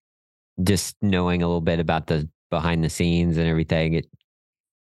just knowing a little bit about the behind the scenes and everything,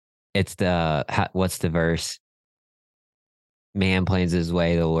 what's the verse? Man plans his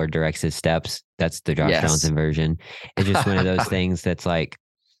way, the Lord directs his steps. That's the Josh Johnson version. It's just one of those things that's like,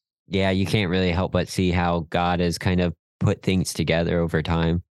 yeah, you can't really help but see how God has kind of put things together over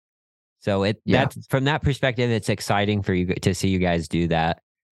time. So that's from that perspective, it's exciting for you to see you guys do that.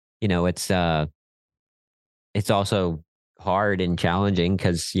 It's also hard and challenging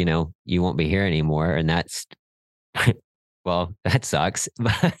because, you won't be here anymore. And that's, well, that sucks.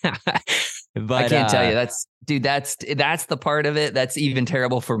 But I can't tell you that's the part of it that's even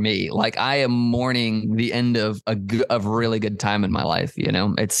terrible for me. Like I am mourning the end of a really good time in my life.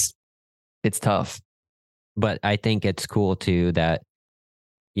 It's tough, but I think it's cool too that,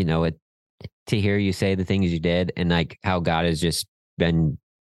 to hear you say the things you did and like how God has just been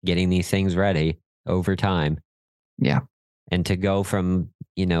getting these things ready over time. Yeah. And to go from,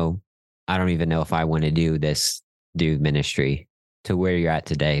 I don't even know if I want to do ministry to where you're at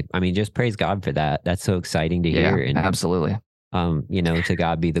today. I mean, just praise God for that. That's so exciting to hear. And absolutely. To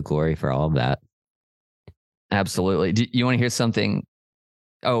God be the glory for all of that. Absolutely. Do you want to hear something?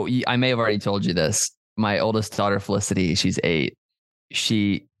 Oh, I may have already told you this. My oldest daughter, Felicity, she's 8.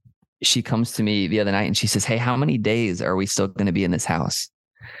 She comes to me the other night and she says, "Hey, how many days are we still going to be in this house?"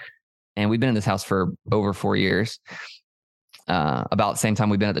 And we've been in this house for over 4 years. About the same time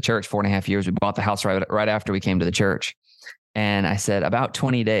we've been at the church, 4.5 years. We bought the house right after we came to the church. And I said, about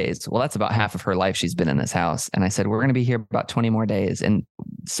 20 days. Well, that's about half of her life she's been in this house. And I said, we're going to be here about 20 more days. And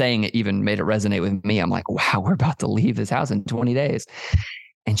saying it even made it resonate with me. I'm like, wow, we're about to leave this house in 20 days.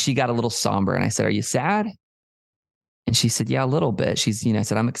 And she got a little somber. And I said, "Are you sad?" And she said, "Yeah, a little bit." She's, I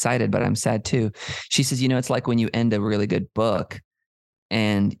said, "I'm excited, but I'm sad too." She says, "It's like when you end a really good book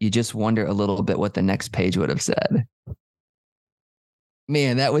and you just wonder a little bit what the next page would have said."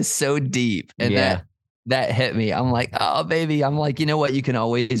 Man, that was so deep. And that hit me. I'm like, oh, baby. I'm like, you know what? You can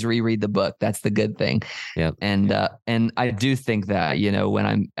always reread the book. That's the good thing. Yep. And I do think that,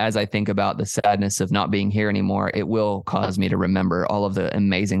 as I think about the sadness of not being here anymore, it will cause me to remember all of the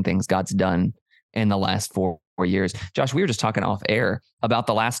amazing things God's done in the last 4 years. Josh, we were just talking off air about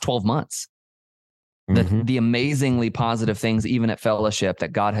the last 12 months. the amazingly positive things, even at fellowship,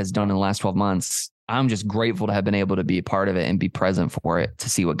 that God has done in the last 12 months. I'm just grateful to have been able to be a part of it and be present for it, to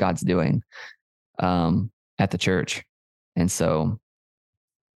see what God's doing at the church. And so,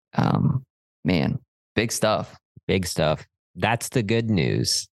 man, big stuff. Big stuff. That's the good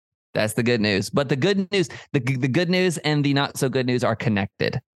news. That's the good news. But the good news, the good news and the not so good news are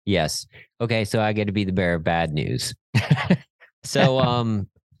connected. Yes. Okay. So I get to be the bearer of bad news. So,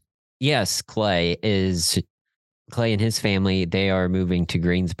 yes, Clay and his family, they are moving to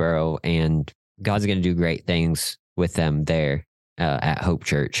Greensboro, and God's going to do great things with them there at Hope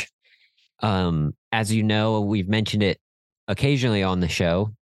Church. As you know, we've mentioned it occasionally on the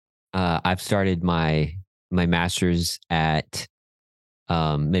show. I've started my master's at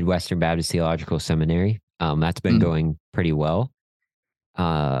Midwestern Baptist Theological Seminary. That's been going pretty well.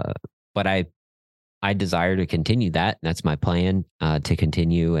 But I desire to continue that. That's my plan, to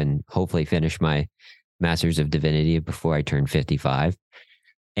continue and hopefully finish my Master's of Divinity before I turn 55.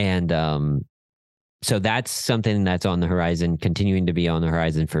 And so that's something that's on the horizon, continuing to be on the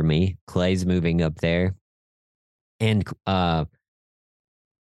horizon for me. Clay's moving up there. And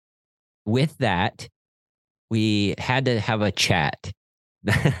with that, we had to have a chat.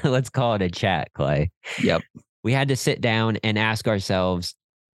 Let's call it a chat, Clay. Yep. We had to sit down and ask ourselves,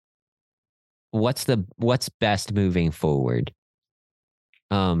 what's best moving forward?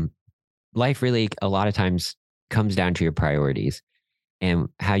 Life really a lot of times comes down to your priorities and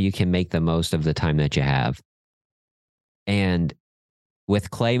how you can make the most of the time that you have. And with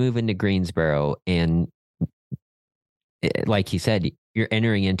Clay moving to Greensboro, and like he said, you're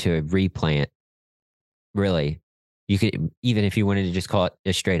entering into a replant. Really, you could, even if you wanted to just call it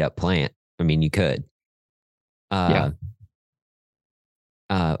a straight up plant, I mean, you could. Clay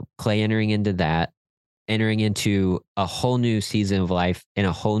entering into that, entering into a whole new season of life in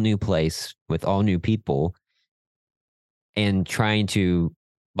a whole new place with all new people, and trying to,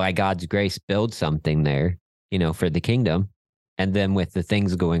 by God's grace, build something there, for the kingdom. And then with the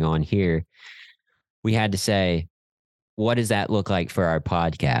things going on here, we had to say, what does that look like for our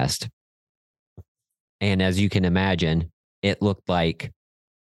podcast? And as you can imagine, it looked like,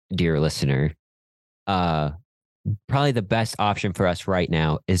 dear listener, probably the best option for us right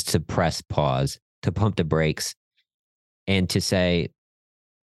now is to press pause, to pump the brakes, and to say,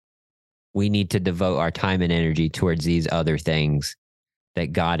 we need to devote our time and energy towards these other things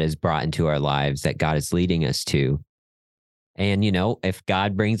that God has brought into our lives, that God is leading us to. And, if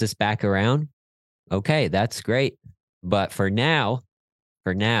God brings us back around, okay, that's great. But for now,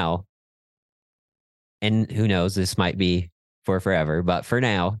 and who knows, this might be for forever, but for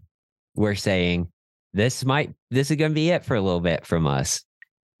now, we're saying this is going to be it for a little bit from us.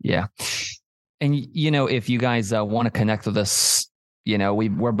 Yeah. And, if you guys want to connect with us,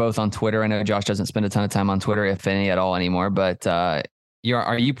 we're both on Twitter. I know Josh doesn't spend a ton of time on Twitter, if any at all anymore, but are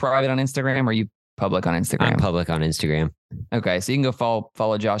you private on Instagram, or are you public on Instagram? I'm public on Instagram. Okay. So you can go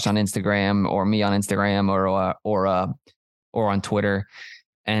follow Josh on Instagram, or me on Instagram, or on Twitter.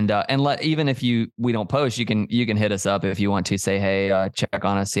 And even if we don't post, you can hit us up if you want to say, hey, check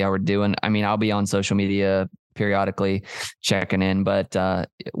on us, see how we're doing. I mean, I'll be on social media periodically checking in, but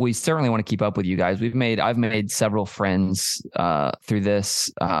we certainly want to keep up with you guys. I've made several friends through this,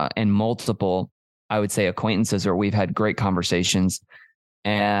 and multiple, I would say, acquaintances where we've had great conversations.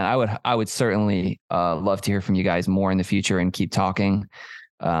 And I would certainly love to hear from you guys more in the future and keep talking.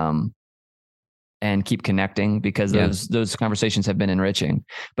 And keep connecting, because those conversations have been enriching.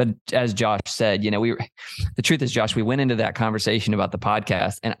 But as Josh said, the truth is, Josh, we went into that conversation about the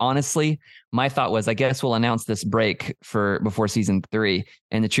podcast, and honestly, my thought was, I guess we'll announce this break before season 3.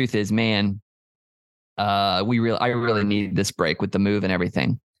 And the truth is, man, I really need this break with the move and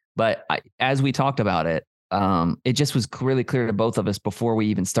everything. But as we talked about it, it just was really clear to both of us before we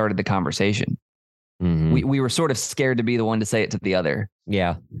even started the conversation. Mm-hmm. We were sort of scared to be the one to say it to the other.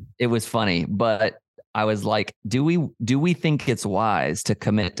 Yeah. It was funny, but I was like, do we think it's wise to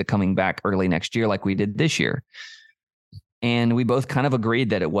commit to coming back early next year like we did this year? And we both kind of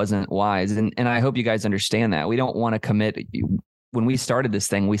agreed that it wasn't wise. And I hope you guys understand that. We don't want to commit. When we started this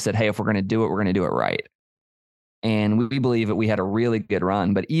thing, we said, hey, if we're going to do it, we're going to do it right. And we believe that we had a really good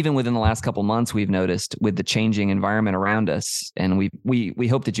run. But even within the last couple of months, we've noticed with the changing environment around us, and we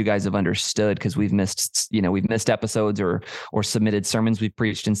hope that you guys have understood, because we've missed episodes or submitted sermons we've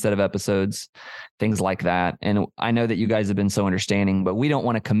preached instead of episodes, things like that. And I know that you guys have been so understanding, but we don't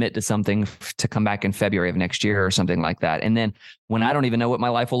want to commit to something to come back in February of next year or something like that. And then when I don't even know what my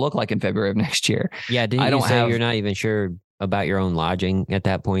life will look like in February of next year. Yeah. Didn't you say you're not even sure about your own lodging at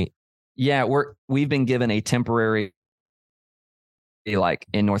that point? Yeah, we've been given a temporary like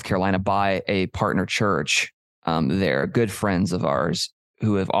in North Carolina by a partner church. They're good friends of ours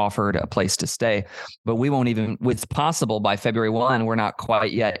who have offered a place to stay, but we won't even, it's possible by February 1, we're not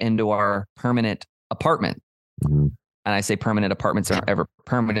quite yet into our permanent apartment. Mm-hmm. And I say permanent apartments aren't ever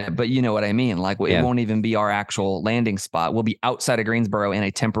permanent, but you know what I mean? Like it won't even be our actual landing spot. We'll be outside of Greensboro in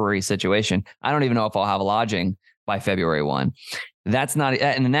a temporary situation. I don't even know if I'll have a lodging by February 1. That's not,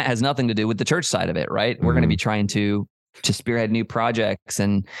 and that has nothing to do with the church side of it, right? Mm-hmm. We're going to be trying to spearhead new projects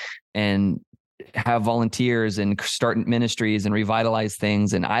and have volunteers and start ministries and revitalize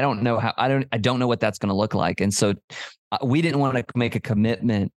things. And I don't know how, I don't know what that's going to look like. And so we didn't want to make a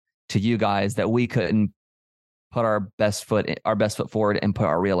commitment to you guys that we couldn't put our best foot forward and put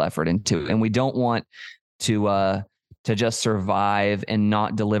our real effort into. And we don't want to just survive and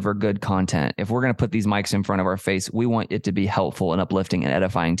not deliver good content. If we're going to put these mics in front of our face, we want it to be helpful and uplifting and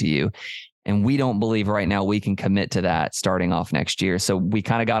edifying to you. And we don't believe right now we can commit to that starting off next year. So we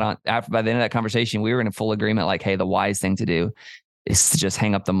kind of got on by the end of that conversation, we were in full agreement, like, hey, the wise thing to do is to just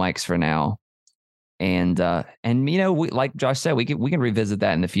hang up the mics for now. And you know, like Josh said, we can revisit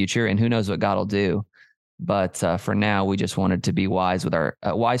that in the future, and who knows what God will do. But for now, we just wanted to be wise with our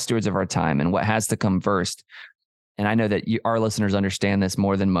wise stewards of our time, and what has to come first. And I know that our listeners understand this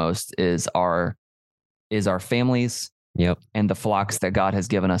more than most is our families. Yep. And the flocks that God has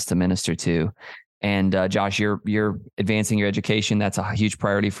given us to minister to. And Josh, you're advancing your education. That's a huge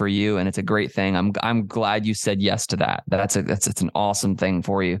priority for you, and it's a great thing. I'm glad you said yes to that. That's an awesome thing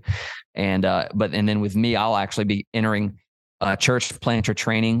for you. And then with me, I'll actually be entering church planter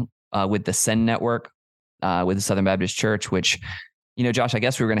training with the Send Network with the Southern Baptist Church, which, you know, Josh, I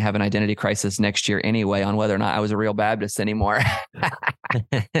guess we were going to have an identity crisis next year anyway on whether or not I was a real Baptist anymore.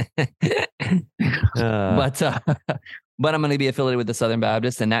 But I'm going to be affiliated with the Southern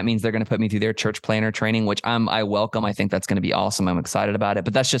Baptist, and that means they're going to put me through their church planner training, which I welcome. I think that's going to be awesome. I'm excited about it.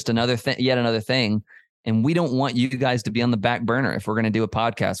 But that's just yet another thing. And we don't want you guys to be on the back burner. If we're going to do a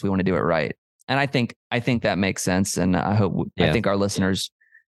podcast, we want to do it right. And I think that makes sense. And I think our listeners,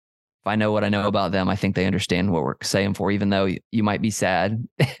 if I know what I know about them, I think they understand what we're saying for, even though you might be sad.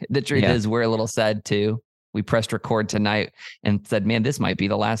 The truth is we're a little sad too. We pressed record tonight and said, man, this might be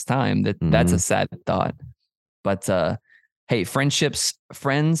the last time. That's a sad thought. But hey, friends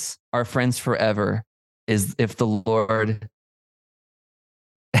are friends forever is if the Lord.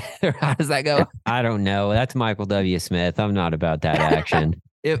 How does that go? I don't know. That's Michael W. Smith. I'm not about that action.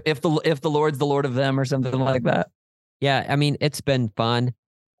 if the Lord's the Lord of them or something like that. Yeah, I mean, it's been fun.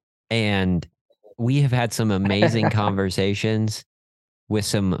 And we have had some amazing conversations with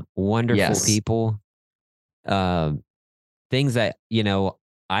some wonderful people. Things that, you know,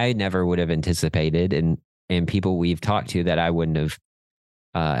 I never would have anticipated, and people we've talked to that I wouldn't have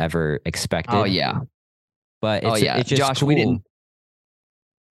ever expected. Oh yeah. But it's just Josh, cool. we didn't.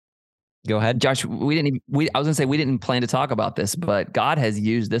 Go ahead. Josh, I was going to say, we didn't plan to talk about this, but God has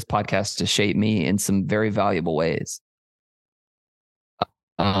used this podcast to shape me in some very valuable ways.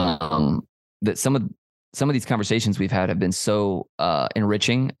 That some of these conversations we've had have been so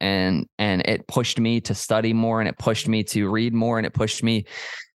enriching, and it pushed me to study more, and it pushed me to read more, and it pushed me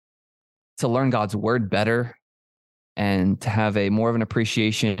to learn God's word better, and to have more of an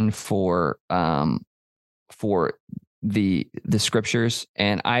appreciation for the scriptures.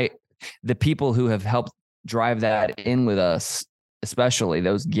 And the people who have helped drive that in with us, especially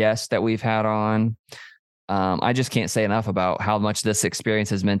those guests that we've had on. I just can't say enough about how much this experience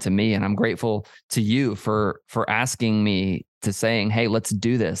has meant to me. And I'm grateful to you for asking me, to saying, hey, let's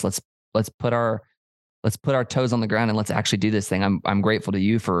do this. Let's put our toes on the ground and let's actually do this thing. I'm grateful to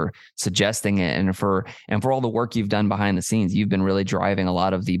you for suggesting it, and for all the work you've done behind the scenes. You've been really driving a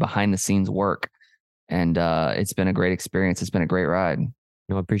lot of the behind the scenes work. And it's been a great experience. It's been a great ride.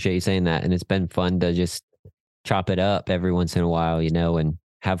 No, I appreciate you saying that. And it's been fun to just chop it up every once in a while, you know, and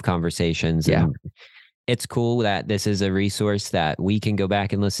have conversations. Yeah. And it's cool that this is a resource that we can go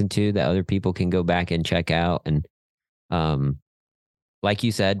back and listen to, that other people can go back and check out. And like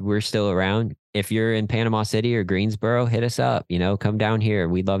you said, we're still around. If you're in Panama City or Greensboro, hit us up, you know, come down here.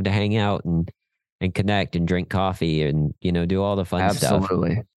 We'd love to hang out and connect and drink coffee and, you know, do all the fun stuff.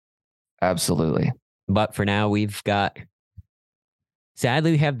 Absolutely. But for now,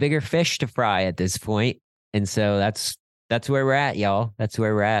 sadly, we have bigger fish to fry at this point. And so that's where we're at, y'all. That's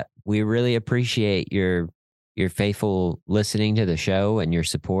where we're at. We really appreciate your faithful listening to the show and your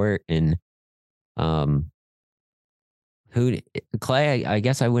support. And Clay, I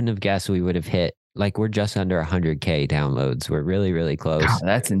guess I wouldn't have guessed we would have hit, like, we're just under 100K downloads. We're really, really close. God,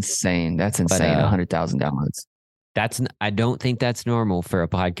 that's insane. 100,000 downloads. I don't think that's normal for a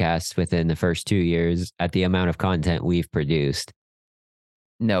podcast within the first 2 years at the amount of content we've produced.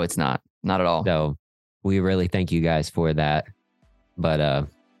 No, it's not. Not at all. So we really thank you guys for that. But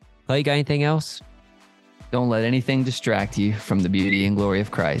Clay, you got anything else? Don't let anything distract you from the beauty and glory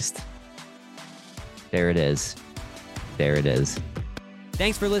of Christ. There it is. There it is.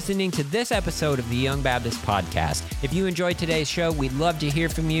 Thanks for listening to this episode of the Young Baptist Podcast. If you enjoyed today's show, we'd love to hear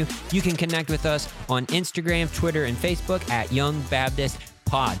from you. You can connect with us on Instagram, Twitter, and Facebook at Young Baptist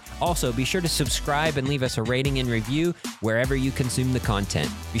Pod. Also, be sure to subscribe and leave us a rating and review wherever you consume the content.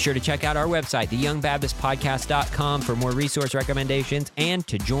 Be sure to check out our website, theyoungbaptistpodcast.com, for more resource recommendations and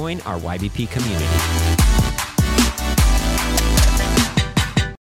to join our YBP community.